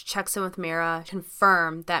 She checks in with Mira,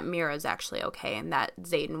 confirm that Mira is actually okay and that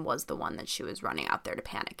Xaden was the one that she was running out there to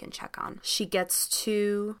panic and check on. She gets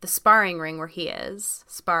to the sparring ring where he is,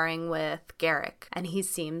 sparring with Garrick, and he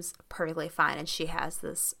seems perfectly fine, and she has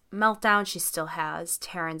this meltdown. She still has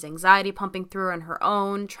Taryn's anxiety pumping through her and her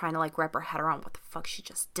own, trying to wrap her head around what the fuck she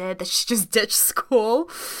just did, that she just ditched school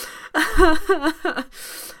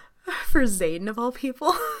for Xaden of all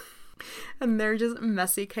people. And their just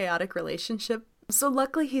messy, chaotic relationship. So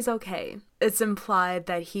luckily he's okay. It's implied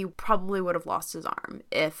that he probably would have lost his arm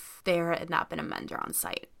if there had not been a mender on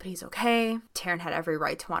site. But he's okay. Taryn had every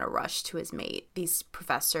right to want to rush to his mate. These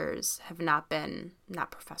professors have not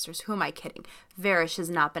professors, who am I kidding? Varish has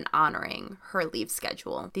not been honoring her leave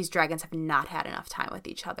schedule. These dragons have not had enough time with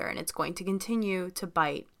each other, and it's going to continue to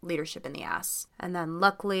bite leadership in the ass. And then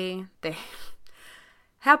luckily,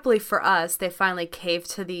 happily for us, they finally caved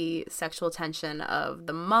to the sexual tension of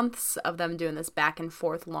the months of them doing this back and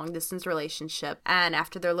forth long distance relationship. And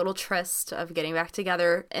after their little tryst of getting back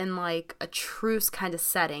together in a truce kind of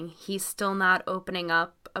setting, he's still not opening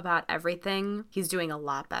up about everything. He's doing a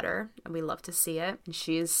lot better, and we love to see it. And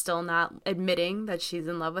she's still not admitting that she's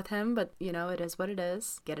in love with him, but it is what it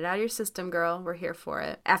is. Get it out of your system, girl. We're here for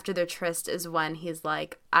it. After their tryst is when he's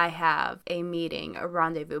like, I have a meeting, a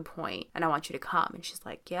rendezvous point, and I want you to come. And she's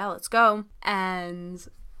like, yeah, let's go. And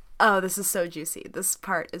oh, this is so juicy. This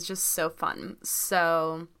part is just so fun.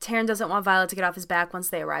 So Taryn doesn't want Violet to get off his back once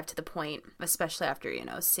they arrive to the point, especially after,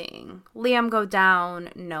 seeing Liam go down,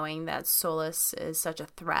 knowing that Solus is such a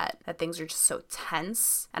threat, that things are just so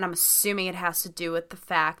tense. And I'm assuming it has to do with the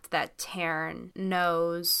fact that Taryn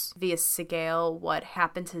knows via Sigale what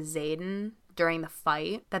happened to Xaden during the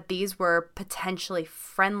fight, that these were potentially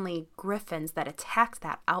friendly griffins that attacked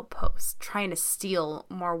that outpost, trying to steal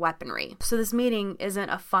more weaponry. So this meeting isn't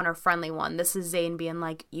a fun or friendly one. This is Zane being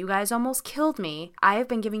like, you guys almost killed me. I have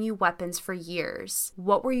been giving you weapons for years.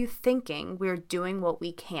 What were you thinking? We're doing what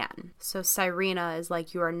we can. So Cyrena is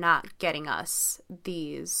like, you are not getting us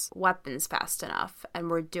these weapons fast enough, and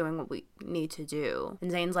we're doing what we need to do.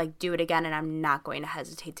 And Zane's like, do it again, and I'm not going to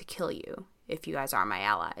hesitate to kill you if you guys are my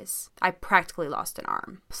allies. I practically lost an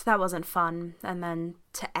arm. So that wasn't fun. And then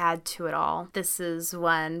to add to it all, this is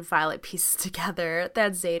when Violet pieces together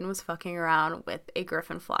that Xaden was fucking around with a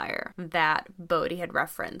griffin flyer that Bodhi had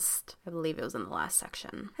referenced. I believe it was in the last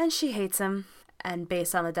section. And she hates him. And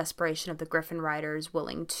based on the desperation of the Griffin riders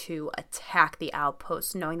willing to attack the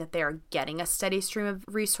outpost, knowing that they are getting a steady stream of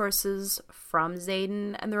resources from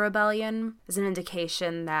Xaden and the rebellion, is an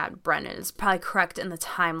indication that Brennan is probably correct in the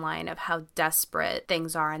timeline of how desperate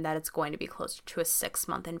things are, and that it's going to be closer to a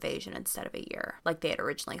 6-month invasion instead of a year, like they had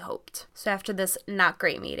originally hoped. So after this not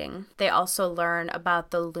great meeting, they also learn about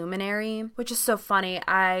the Luminary, which is so funny.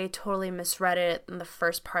 I totally misread it in the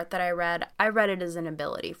first part that I read. I read it as an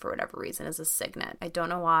ability for whatever reason, as a signet. I don't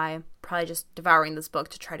know why. Probably just devouring this book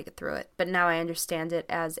to try to get through it. But now I understand it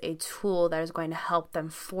as a tool that is going to help them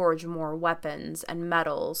forge more weapons and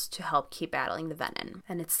metals to help keep battling the Venom.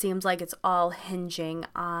 And it seems like it's all hinging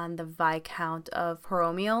on the Viscount of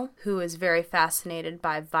Horomiel, who is very fascinated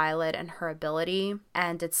by Violet and her ability.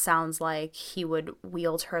 And it sounds like he would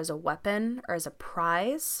wield her as a weapon or as a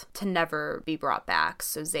prize to never be brought back.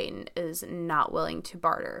 So Xaden is not willing to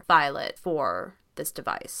barter Violet for this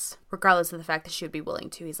device, regardless of the fact that she would be willing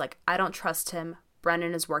to. He's like, I don't trust him.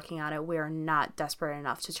 Brennan is working on it. We are not desperate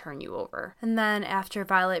enough to turn you over. And then after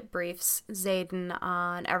Violet briefs Xaden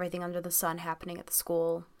on everything under the sun happening at the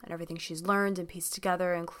school and everything she's learned and pieced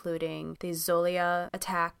together, including the Zolia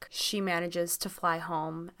attack, she manages to fly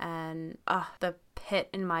home, and the pit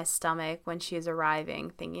in my stomach when she is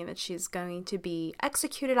arriving, thinking that she's going to be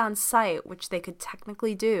executed on sight, which they could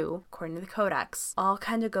technically do, according to the Codex. All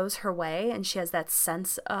kind of goes her way, and she has that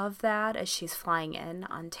sense of that as she's flying in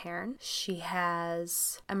on Taryn. She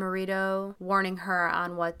has Emerito warning her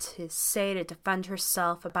on what to say to defend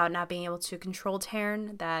herself about not being able to control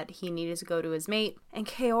Taryn, that he needed to go to his mate, and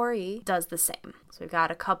Kaori does the same. So we've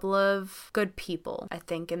got a couple of good people, I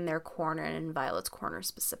think, in their corner, and in Violet's corner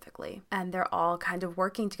specifically. And they're all kind of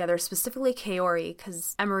working together, specifically Kaori,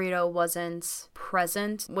 because Emerito wasn't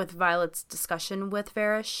present with Violet's discussion with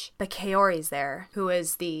Varish, but Kaori's there, who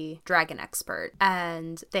is the dragon expert.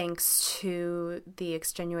 And thanks to the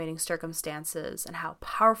extenuating circumstances and how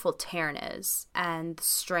powerful Taryn is, and the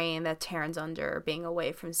strain that Taryn's under being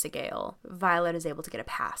away from Sigale, Violet is able to get a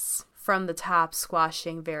pass from the top,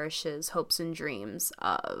 squashing Varish's hopes and dreams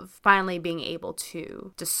of finally being able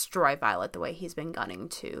to destroy Violet the way he's been gunning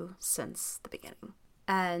to since the beginning.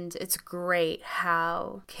 And it's great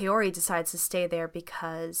how Kaori decides to stay there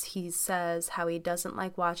because he says how he doesn't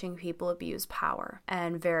like watching people abuse power.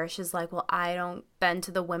 And Varish is like, well, I don't bend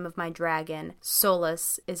to the whim of my dragon.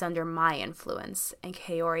 Solus is under my influence. And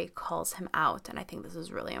Kaori calls him out, and I think this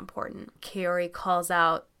is really important. Kaori calls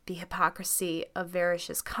out the hypocrisy of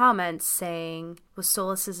Varish's comments, saying, was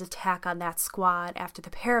Solus's attack on that squad after the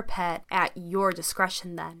parapet at your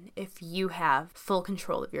discretion then, if you have full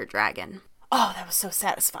control of your dragon? Oh, that was so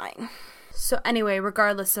satisfying. So anyway,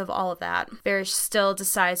 regardless of all of that, Varish still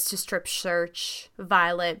decides to strip search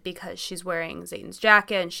Violet because she's wearing Zayden's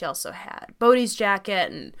jacket, and she also had Bodhi's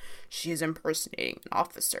jacket, and she's impersonating an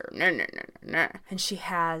officer. And she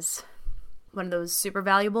has one of those super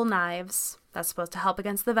valuable knives that's supposed to help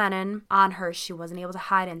against the venom on her. She wasn't able to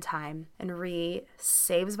hide in time. And Rhee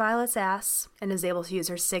saves Violet's ass and is able to use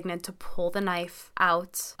her signet to pull the knife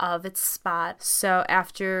out of its spot. So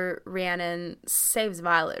after Rhiannon saves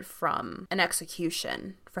Violet from an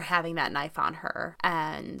execution for having that knife on her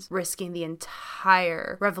and risking the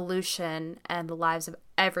entire revolution and the lives of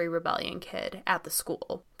every rebellion kid at the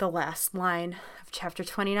school, the last line of chapter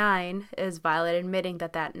 29 is Violet admitting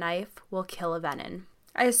that that knife will kill a venom.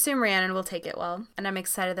 I assume Rhiannon will take it well, and I'm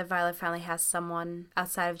excited that Violet finally has someone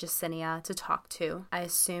outside of Justinia to talk to. I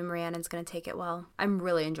assume Rhiannon's going to take it well. I'm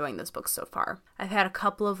really enjoying this book so far. I've had a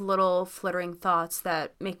couple of little flittering thoughts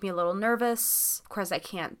that make me a little nervous. Of course, I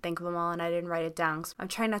can't think of them all, and I didn't write it down. So I'm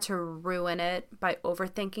trying not to ruin it by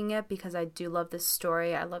overthinking it, because I do love this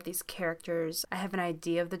story. I love these characters. I have an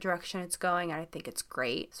idea of the direction it's going, and I think it's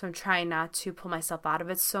great. So I'm trying not to pull myself out of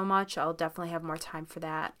it so much. I'll definitely have more time for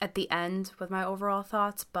that at the end with my overall thoughts.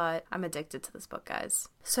 But I'm addicted to this book, guys.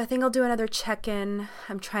 So I think I'll do another check-in.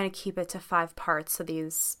 I'm trying to keep it to 5 parts, so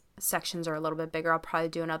these sections are a little bit bigger. I'll probably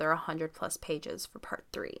do another 100 plus pages for part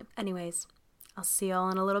 3. Anyways, I'll see y'all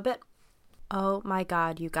in a little bit. Oh my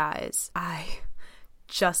god, you guys. I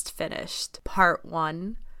just finished part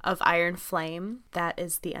 1 of Iron Flame. That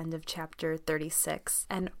is the end of chapter 36.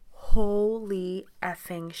 And holy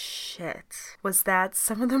effing shit. Was that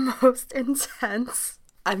some of the most intense?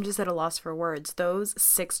 I'm just at a loss for words. Those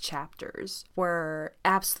 6 chapters were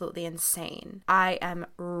absolutely insane. I am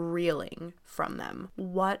reeling from them.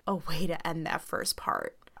 What a way to end that first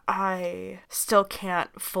part. I still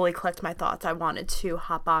can't fully collect my thoughts. I wanted to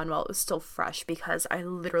hop on while it was still fresh because I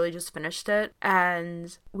literally just finished it.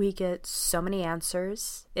 And we get so many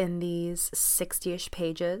answers in these 60-ish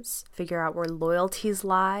pages. Figure out where loyalties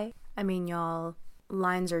lie. I mean, y'all,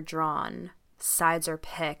 lines are drawn, sides are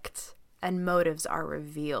picked, and motives are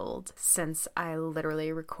revealed since I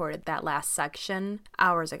literally recorded that last section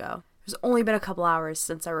hours ago. There's only been a couple hours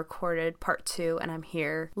since I recorded part 2, and I'm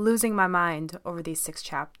here losing my mind over these 6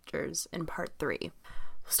 chapters in part 3. We'll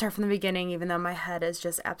start from the beginning, even though my head is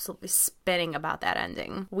just absolutely spinning about that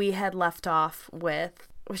ending. We had left off with,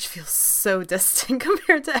 which feels so distant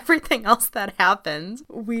compared to everything else that happened.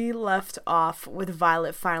 We left off with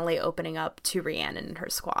Violet finally opening up to Rhiannon and her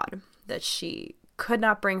squad, that she could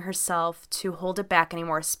not bring herself to hold it back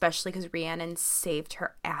anymore, especially because Rhiannon saved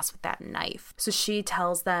her ass with that knife. So she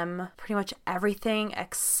tells them pretty much everything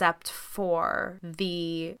except for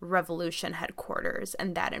the Revolution headquarters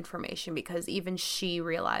and that information, because even she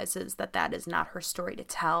realizes that that is not her story to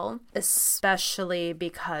tell, especially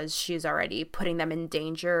because she's already putting them in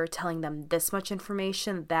danger. Telling them this much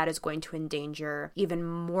information, that is going to endanger even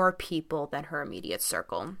more people than her immediate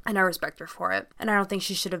circle. And I respect her for it. And I don't think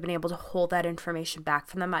she should have been able to hold that information information back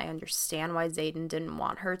from them. I understand why Xaden didn't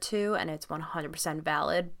want her to, and it's 100%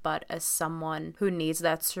 valid, but as someone who needs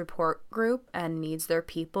that support group and needs their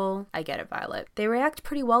people, I get it, Violet. They react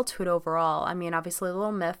pretty well to it overall. I mean, obviously a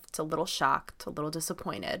little miffed, a little shocked, a little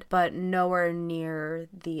disappointed, but nowhere near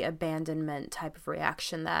the abandonment type of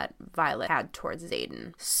reaction that Violet had towards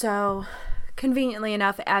Xaden. So conveniently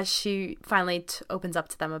enough, as she finally opens up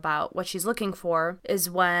to them about what she's looking for, is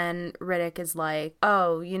when Riddick is like,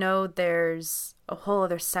 oh, you know, there's a whole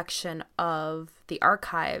other section of the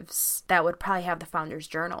archives that would probably have the founder's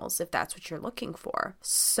journals if that's what you're looking for.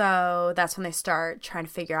 So that's when they start trying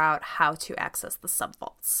to figure out how to access the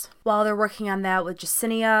subvaults. While they're working on that with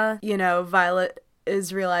Jacinia, you know, Violet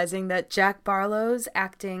is realizing that Jack Barlow's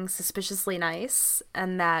acting suspiciously nice,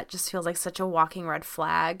 and that just feels like such a walking red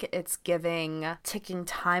flag. It's giving ticking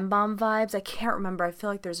time bomb vibes. I can't remember. I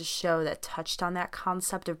feel like there's a show that touched on that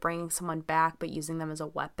concept of bringing someone back but using them as a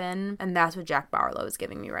weapon, and that's what Jack Barlow is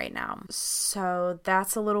giving me right now. So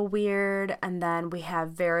that's a little weird. And then we have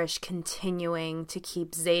Varish continuing to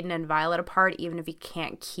keep Xaden and Violet apart, even if he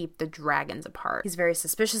can't keep the dragons apart. He's very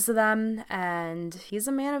suspicious of them, and he's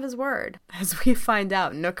a man of his word, as we find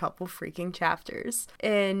out in a couple freaking chapters.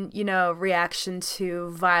 In, you know, reaction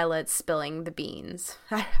to Violet spilling the beans.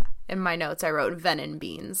 In my notes, I wrote venom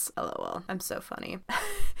beans. LOL. I'm so funny.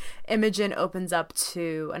 Imogen opens up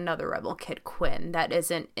to another rebel kid, Quinn, that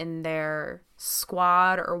isn't in their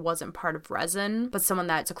squad or wasn't part of Resin, but someone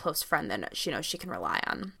that's a close friend that she knows she can rely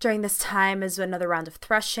on. During this time is another round of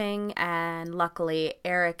threshing, and luckily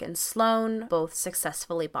Eric and Sloane both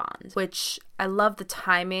successfully bond, which I love the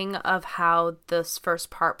timing of how this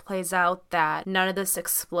first part plays out, that none of this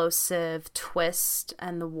explosive twist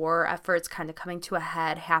and the war efforts kind of coming to a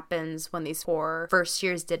head happens when these 4 first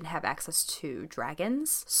years didn't have access to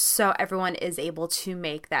dragons. So everyone is able to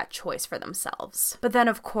make that choice for themselves. But then,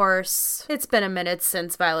 of course, it's been a minute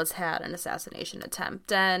since Violet's had an assassination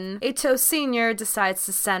attempt, and Atos Sr. decides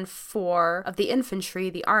to send 4 of the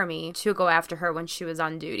infantry, the army, to go after her when she was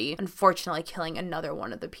on duty, unfortunately killing another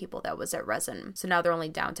one of the people that was at Resin. So now they're only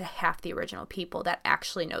down to half the original people that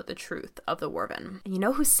actually know the truth of the Warven. And you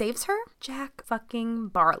know who saves her? Jack fucking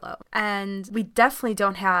Barlow. And we definitely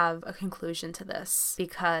don't have a conclusion to this,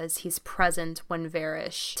 because he's present when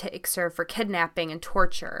Varish takes her for kidnapping and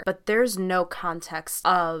torture, but there's no context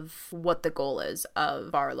of what the goal is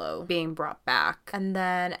of Barlow being brought back. And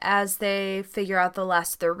then as they figure out the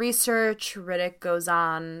last of their research, Riddick goes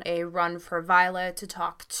on a run for Violet to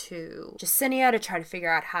talk to Jacinia to try to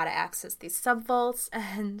figure out how to access these subvaults,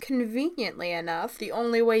 and conveniently enough, the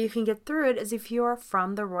only way you can get through it is if you are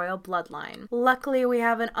from the royal bloodline. Luckily, we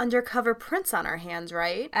have an undercover prince on our hands,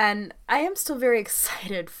 right? And I am still very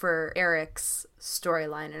excited for Eric's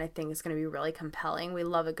storyline, and I think it's going to be really compelling. We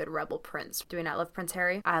love a good rebel prince. Do we not love Prince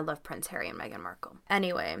Harry? I love Prince Harry and Meghan Markle.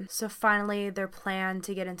 Anyway, so finally their plan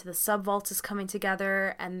to get into the subvaults is coming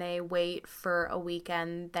together, and they wait for a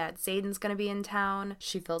weekend that Xaden's going to be in town.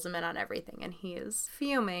 She fills him in on everything, and he is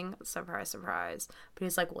fuming. Surprise, surprise. But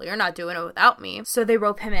he's like, well, you're not doing it without me. So they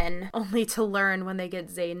rope him in, only to learn when they get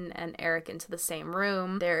Xaden and Eric into the same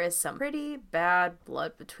room, there is some pretty bad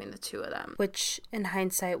blood between the two of them, which in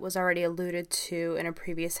hindsight was already alluded to in a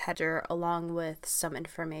previous header, along with some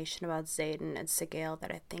information about Xaden and Sigale that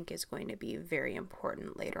I think is going to be very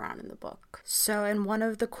important later on in the book. So in one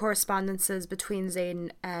of the correspondences between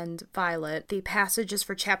Xaden and Violet, the passage is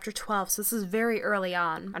for chapter 12, so this is very early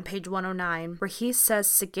on page 109, where he says,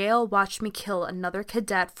 Sigale watched me kill another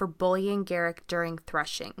cadet for bullying Garrick during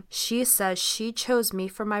threshing. She says she chose me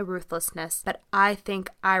for my ruthlessness, but I think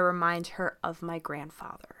I remind her of my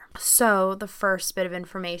grandfather. So the first bit of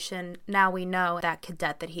information, now we know that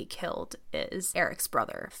cadet that he killed is Eric's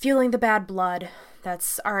brother. Fueling the bad blood,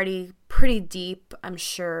 that's already pretty deep, I'm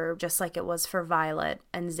sure, just like it was for Violet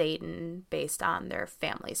and Xaden based on their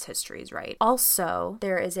family's histories, right? Also,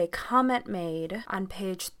 there is a comment made on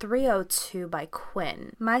page 302 by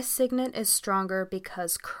Quinn. My signet is stronger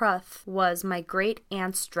because Cruth was my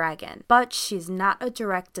great-aunt's dragon, but she's not a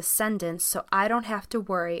direct descendant, so I don't have to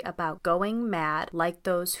worry about going mad like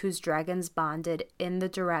those whose dragons bonded in the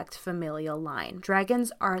direct familial line.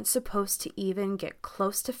 Dragons aren't supposed to even get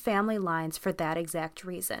close to family lines for that exact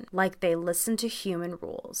reason. Like, they listen to human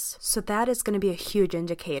rules. So that is going to be a huge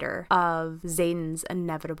indicator of Xaden's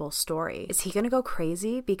inevitable story. Is he going to go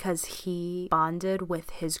crazy because he bonded with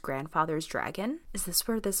his grandfather's dragon? Is this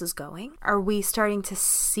where this is going? Are we starting to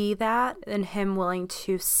see that in him willing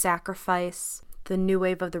to sacrifice the new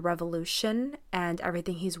wave of the revolution and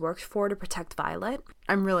everything he's worked for to protect Violet?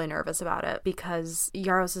 I'm really nervous about it, because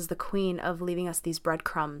Yarros is the queen of leaving us these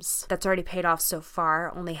breadcrumbs. That's already paid off so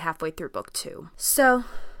far, only halfway through book 2. So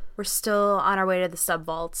We're still on our way to the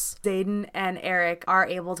sub-vaults. Xaden and Eric are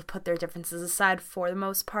able to put their differences aside for the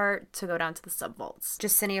most part to go down to the sub-vaults.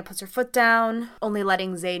 Justinia puts her foot down, only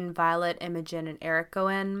letting Xaden, Violet, Imogen, and Eric go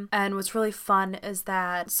in. And what's really fun is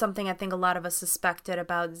that something I think a lot of us suspected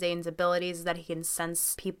about Xaden's abilities is that he can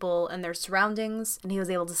sense people and their surroundings, and he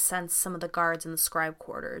was able to sense some of the guards in the scribe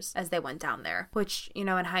quarters as they went down there, which, in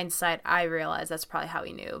hindsight, I realize that's probably how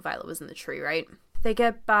he knew Violet was in the tree, right? They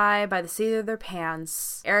get by the seat of their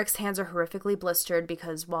pants. Eric's hands are horrifically blistered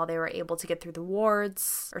because while they were able to get through the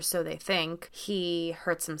wards, or so they think, he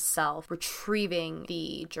hurts himself retrieving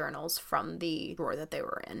the journals from the drawer that they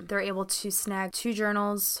were in. They're able to snag 2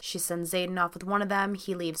 journals. She sends Xaden off with one of them.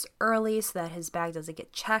 He leaves early so that his bag doesn't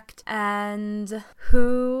get checked. And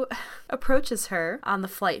who approaches her on the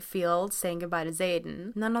flight field saying goodbye to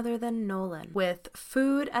Xaden? None other than Nolan, with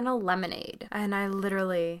food and a lemonade. And I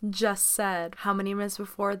literally just said how many minutes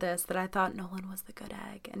before this that I thought Nolan was the good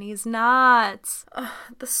egg, and he's not. Ugh,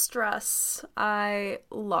 the stress. I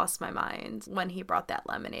lost my mind when he brought that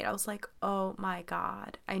lemonade. I was like, oh my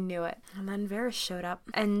god, I knew it. And then Varys showed up,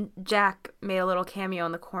 and Jack made a little cameo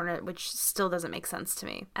in the corner, which still doesn't make sense to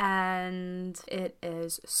me. And it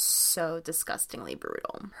is so disgustingly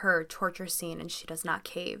brutal. Her torture scene, and she does not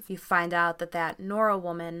cave. You find out that Nora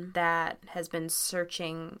woman that has been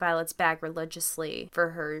searching Violet's bag religiously for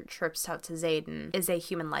her trips out to Xaden is a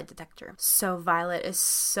human lie detector. So Violet is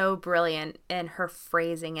so brilliant in her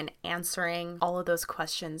phrasing and answering all of those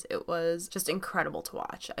questions. It was just incredible to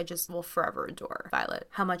watch. I just will forever adore Violet.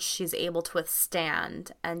 How much she's able to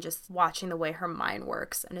withstand, and just watching the way her mind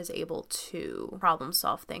works and is able to problem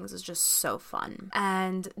solve things is just so fun.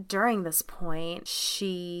 And during this point,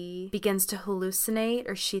 she begins to hallucinate,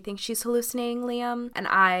 or she thinks she's hallucinating Liam. And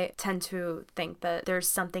I tend to think that there's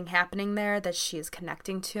something happening there that she is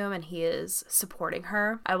connecting to him, and he is supporting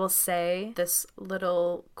her. I will say this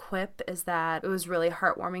little quip is that it was really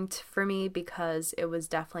heartwarming for me because it was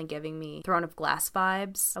definitely giving me Throne of Glass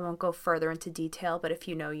vibes. I won't go further into detail, but if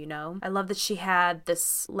you know, you know. I love that she had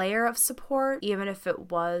this layer of support, even if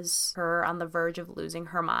it was her on the verge of losing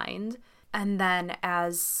her mind. And then,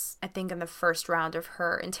 as I think in the first round of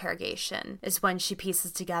her interrogation, is when she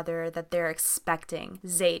pieces together that they're expecting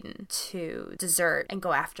Xaden to desert and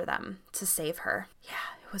go after them to save her.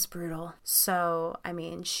 Yeah, it was brutal. So, I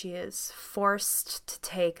mean, she is forced to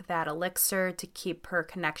take that elixir to keep her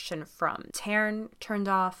connection from Taryn turned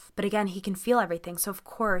off. But again, he can feel everything, so of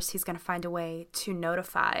course he's going to find a way to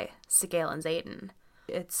notify Sigale and Xaden.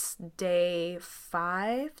 It's day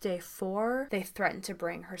 4. They threaten to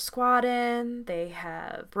bring her squad in. They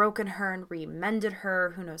have broken her and remended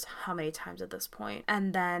her, who knows how many times at this point.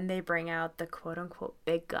 And then they bring out the quote-unquote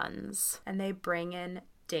big guns. And they bring in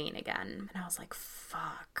Dane again. And I was like,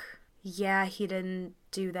 fuck. Yeah, he didn't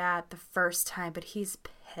do that the first time, but he's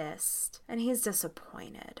pissed. And he's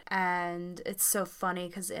disappointed. And it's so funny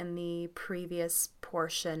because in the previous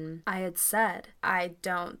portion, I had said, I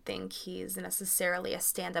don't think he's necessarily a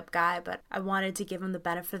stand-up guy, but I wanted to give him the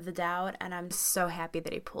benefit of the doubt, and I'm so happy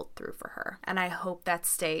that he pulled through for her. And I hope that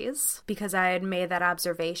stays, because I had made that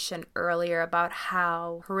observation earlier about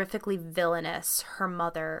how horrifically villainous her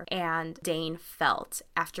mother and Dane felt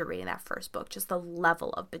after reading that first book. Just the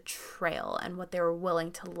level of betrayal and what they were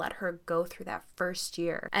willing to let her go through that first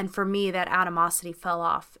year. And for me, that animosity fell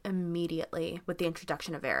off immediately with the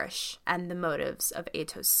introduction of Varys and the motives of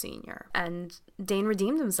Atos Sr. And Dane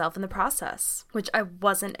redeemed himself in the process, which I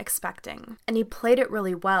wasn't expecting. And he played it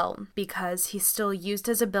really well because he still used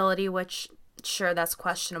his ability, which sure, that's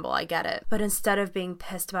questionable, I get it. But instead of being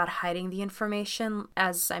pissed about hiding the information,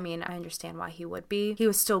 I understand why he would be, he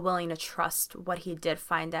was still willing to trust what he did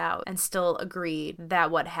find out and still agreed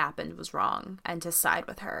that what happened was wrong and to side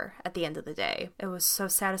with her at the end of the day. It was so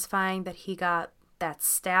satisfying that he got that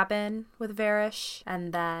stab in with Varys.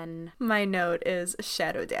 And then my note is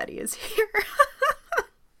Shadow Daddy is here.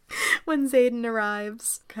 When Xaden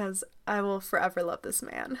arrives, because I will forever love this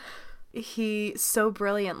man. He so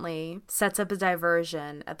brilliantly sets up a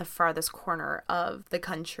diversion at the farthest corner of the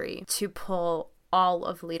country to pull all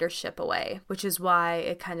of leadership away, which is why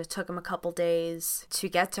it kind of took him a couple days to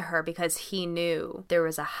get to her, because he knew there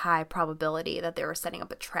was a high probability that they were setting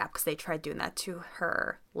up a trap, because they tried doing that to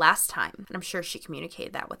her last time, and I'm sure she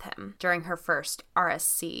communicated that with him during her first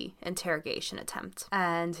RSC interrogation attempt.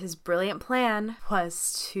 And his brilliant plan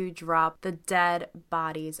was to drop the dead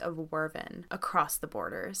bodies of Wervin across the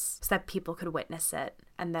borders so that people could witness it,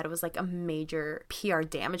 and that it was like a major PR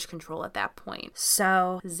damage control at that point.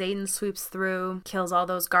 So Xaden swoops through, kills all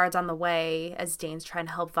those guards on the way as Dane's trying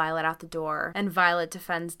to help Violet out the door, and Violet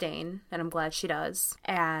defends Dane, and I'm glad she does.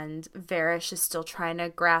 And Varys is still trying to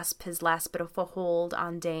grasp his last bit of a hold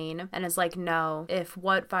on Dane and is like, no, if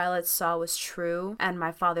what Violet saw was true and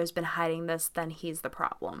my father's been hiding this, then he's the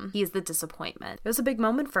problem. He's the disappointment. It was a big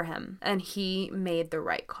moment for him, and he made the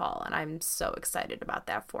right call, and I'm so excited about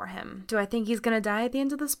that for him. Do I think he's gonna die at the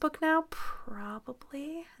end of this book now?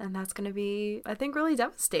 Probably. And that's gonna be, I think, really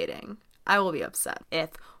devastating. I will be upset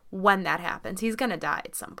when that happens. He's gonna die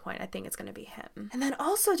at some point. I think it's gonna be him. And then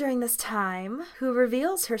also during this time, who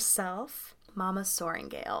reveals herself? Mama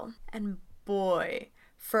Sorrengail. And boy,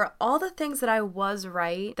 for all the things that I was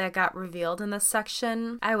right that got revealed in this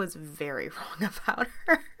section, I was very wrong about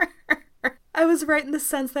her. I was right in the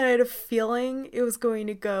sense that I had a feeling it was going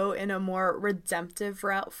to go in a more redemptive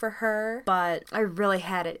route for her, but I really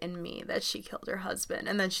had it in me that she killed her husband.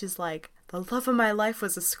 And then she's like, the love of my life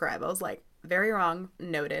was a scribe. I was like, very wrong,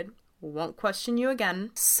 noted. Won't question you again.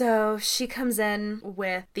 So she comes in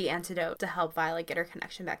with the antidote to help Violet get her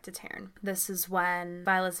connection back to Taryn. This is when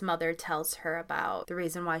Violet's mother tells her about the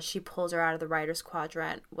reason why she pulled her out of the writer's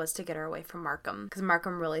quadrant was to get her away from Markham. Because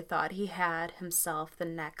Markham really thought he had himself the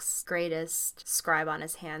next greatest scribe on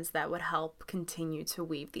his hands that would help continue to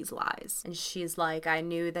weave these lies. And she's like, I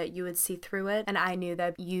knew that you would see through it, and I knew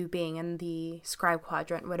that you being in the scribe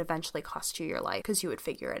quadrant would eventually cost you your life because you would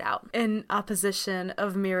figure it out. In opposition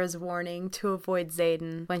of Mira's warning to avoid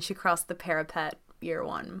Xaden when she crossed the parapet year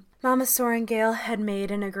one. Mama Sorrengail had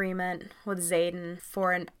made an agreement with Xaden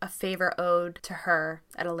for a favor owed to her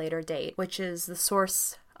at a later date, which is the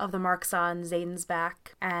source of the marks on Xaden's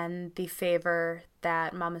back, and the favor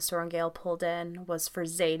that Mama Sorrengail pulled in was for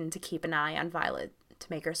Xaden to keep an eye on Violet to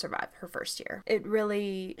make her survive her first year. It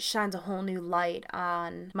really shines a whole new light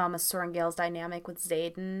on Mama Sorrengail's dynamic with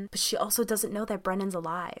Xaden, but she also doesn't know that Brennan's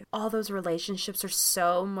alive. All those relationships are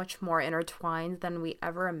so much more intertwined than we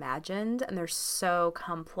ever imagined, and they're so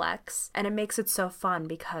complex, and it makes it so fun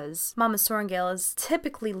because Mama Sorrengail is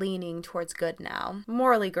typically leaning towards good now.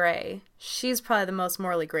 Morally gray. She's probably the most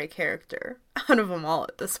morally gray character out of them all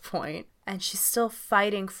at this point. And she's still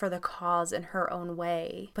fighting for the cause in her own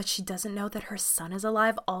way. But she doesn't know that her son is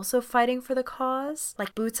alive, also fighting for the cause.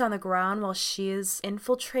 Like boots on the ground while she is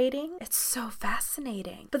infiltrating. It's so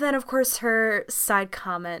fascinating. But then, of course, her side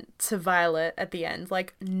comment to Violet at the end,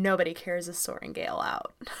 like, nobody cares a Sorrengail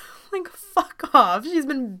out. Like, fuck off. She's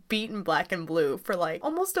been beaten black and blue for like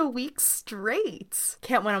almost a week straight.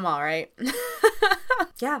 Can't win them all, right?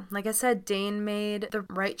 Yeah, like I said, Dane made the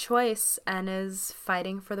right choice and is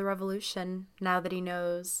fighting for the revolution now that he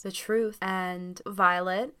knows the truth. And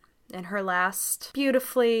Violet, in her last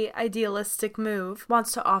beautifully idealistic move,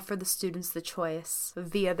 wants to offer the students the choice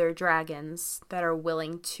via their dragons that are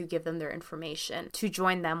willing to give them their information to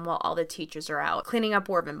join them while all the teachers are out cleaning up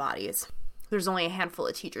Dwarven bodies. There's only a handful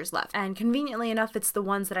of teachers left. And conveniently enough, it's the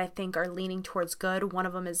ones that I think are leaning towards good. One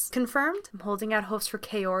of them is confirmed. I'm holding out hopes for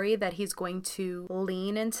Kaori that he's going to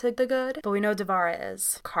lean into the good. But we know Devara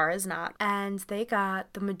is. Kara is not. And they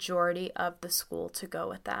got the majority of the school to go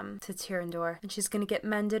with them to Tyrrendor. And she's going to get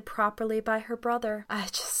mended properly by her brother.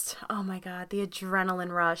 Oh my god, the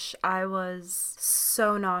adrenaline rush. I was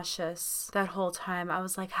so nauseous that whole time. I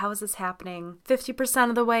was like, how is this happening? 50%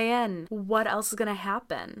 of the way in. What else is going to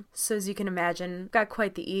happen? So as you can imagine, got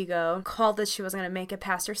quite the ego. Called that she wasn't going to make it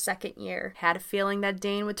past her second year. Had a feeling that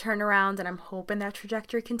Dane would turn around, and I'm hoping that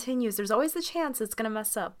trajectory continues. There's always the chance it's going to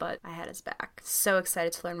mess up, but I had his back. So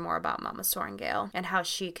excited to learn more about Mama Sorrengail and how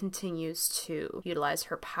she continues to utilize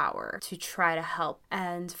her power to try to help.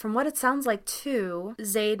 And from what it sounds like too,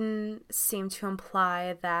 Xaden seemed to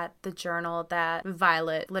imply that the journal that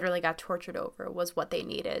Violet literally got tortured over was what they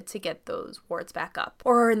needed to get those wards back up.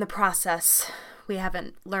 Or in the process, we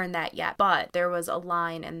haven't learned that yet, but there was a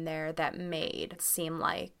line in there that made it seem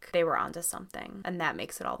like they were onto something, and that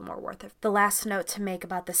makes it all the more worth it. The last note to make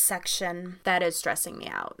about this section that is stressing me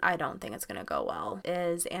out, I don't think it's gonna go well,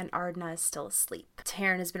 is Aunt Ardna is still asleep.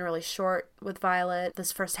 Taryn has been really short with Violet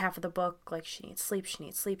this first half of the book, like she needs sleep, she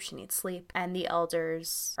needs sleep, she needs sleep, and the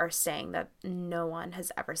elders are saying that no one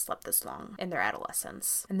has ever slept this long in their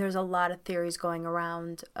adolescence. And there's a lot of theories going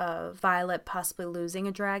around of Violet possibly losing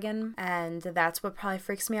a dragon, and that's what probably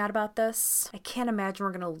freaks me out about this. I can't imagine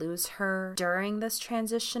we're gonna lose her during this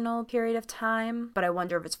transitional period of time, but I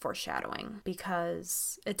wonder if it's foreshadowing,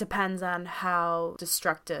 because it depends on how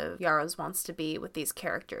destructive Yarros wants to be with these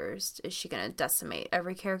characters. Is she gonna decimate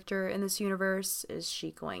every character in this universe? Is she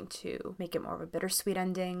going to make it more of a bittersweet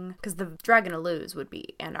ending? Because the dragon to lose would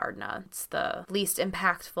be Aunt Ardna. It's the least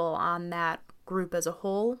impactful on that group as a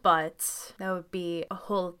whole, but that would be a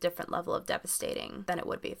whole different level of devastating than it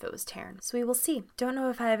would be if it was Tairn. So we will see. Don't know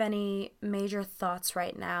if I have any major thoughts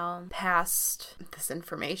right now past this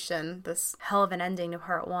information, this hell of an ending to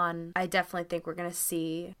part 1. I definitely think we're going to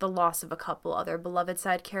see the loss of a couple other beloved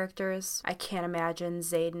side characters. I can't imagine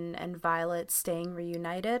Xaden and Violet staying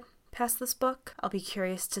reunited past this book. I'll be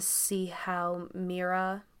curious to see how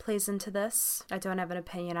Mira plays into this. I don't have an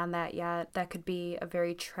opinion on that yet. That could be a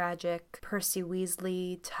very tragic Percy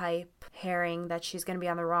Weasley type herring that she's going to be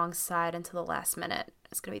on the wrong side until the last minute.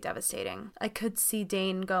 It's going to be devastating. I could see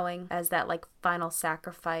Dane going as that final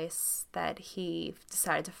sacrifice that he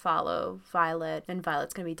decided to follow Violet, and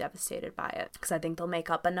Violet's going to be devastated by it because I think they'll make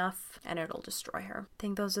up enough and it'll destroy her. I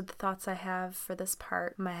think those are the thoughts I have for this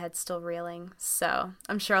part. My head's still reeling, so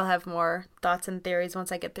I'm sure I'll have more thoughts and theories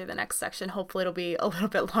once I get through the next section. Hopefully it'll be a little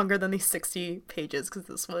bit longer than these 60 pages because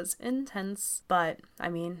this was intense. But,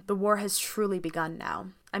 the war has truly begun now.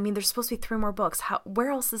 There's supposed to be 3 more books. Where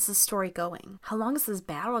else is this story going? How long is this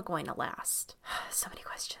battle going to last? So many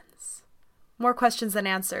questions. More questions than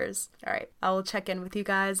answers. All right, I will check in with you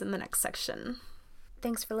guys in the next section.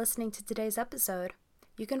 Thanks for listening to today's episode.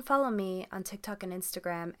 You can follow me on TikTok and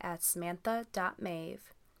Instagram at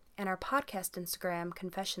samantha.mave and our podcast Instagram,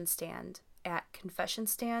 Confession Stand, at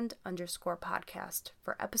confessionstand_podcast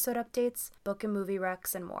for episode updates, book and movie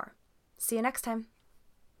recs, and more. See you next time.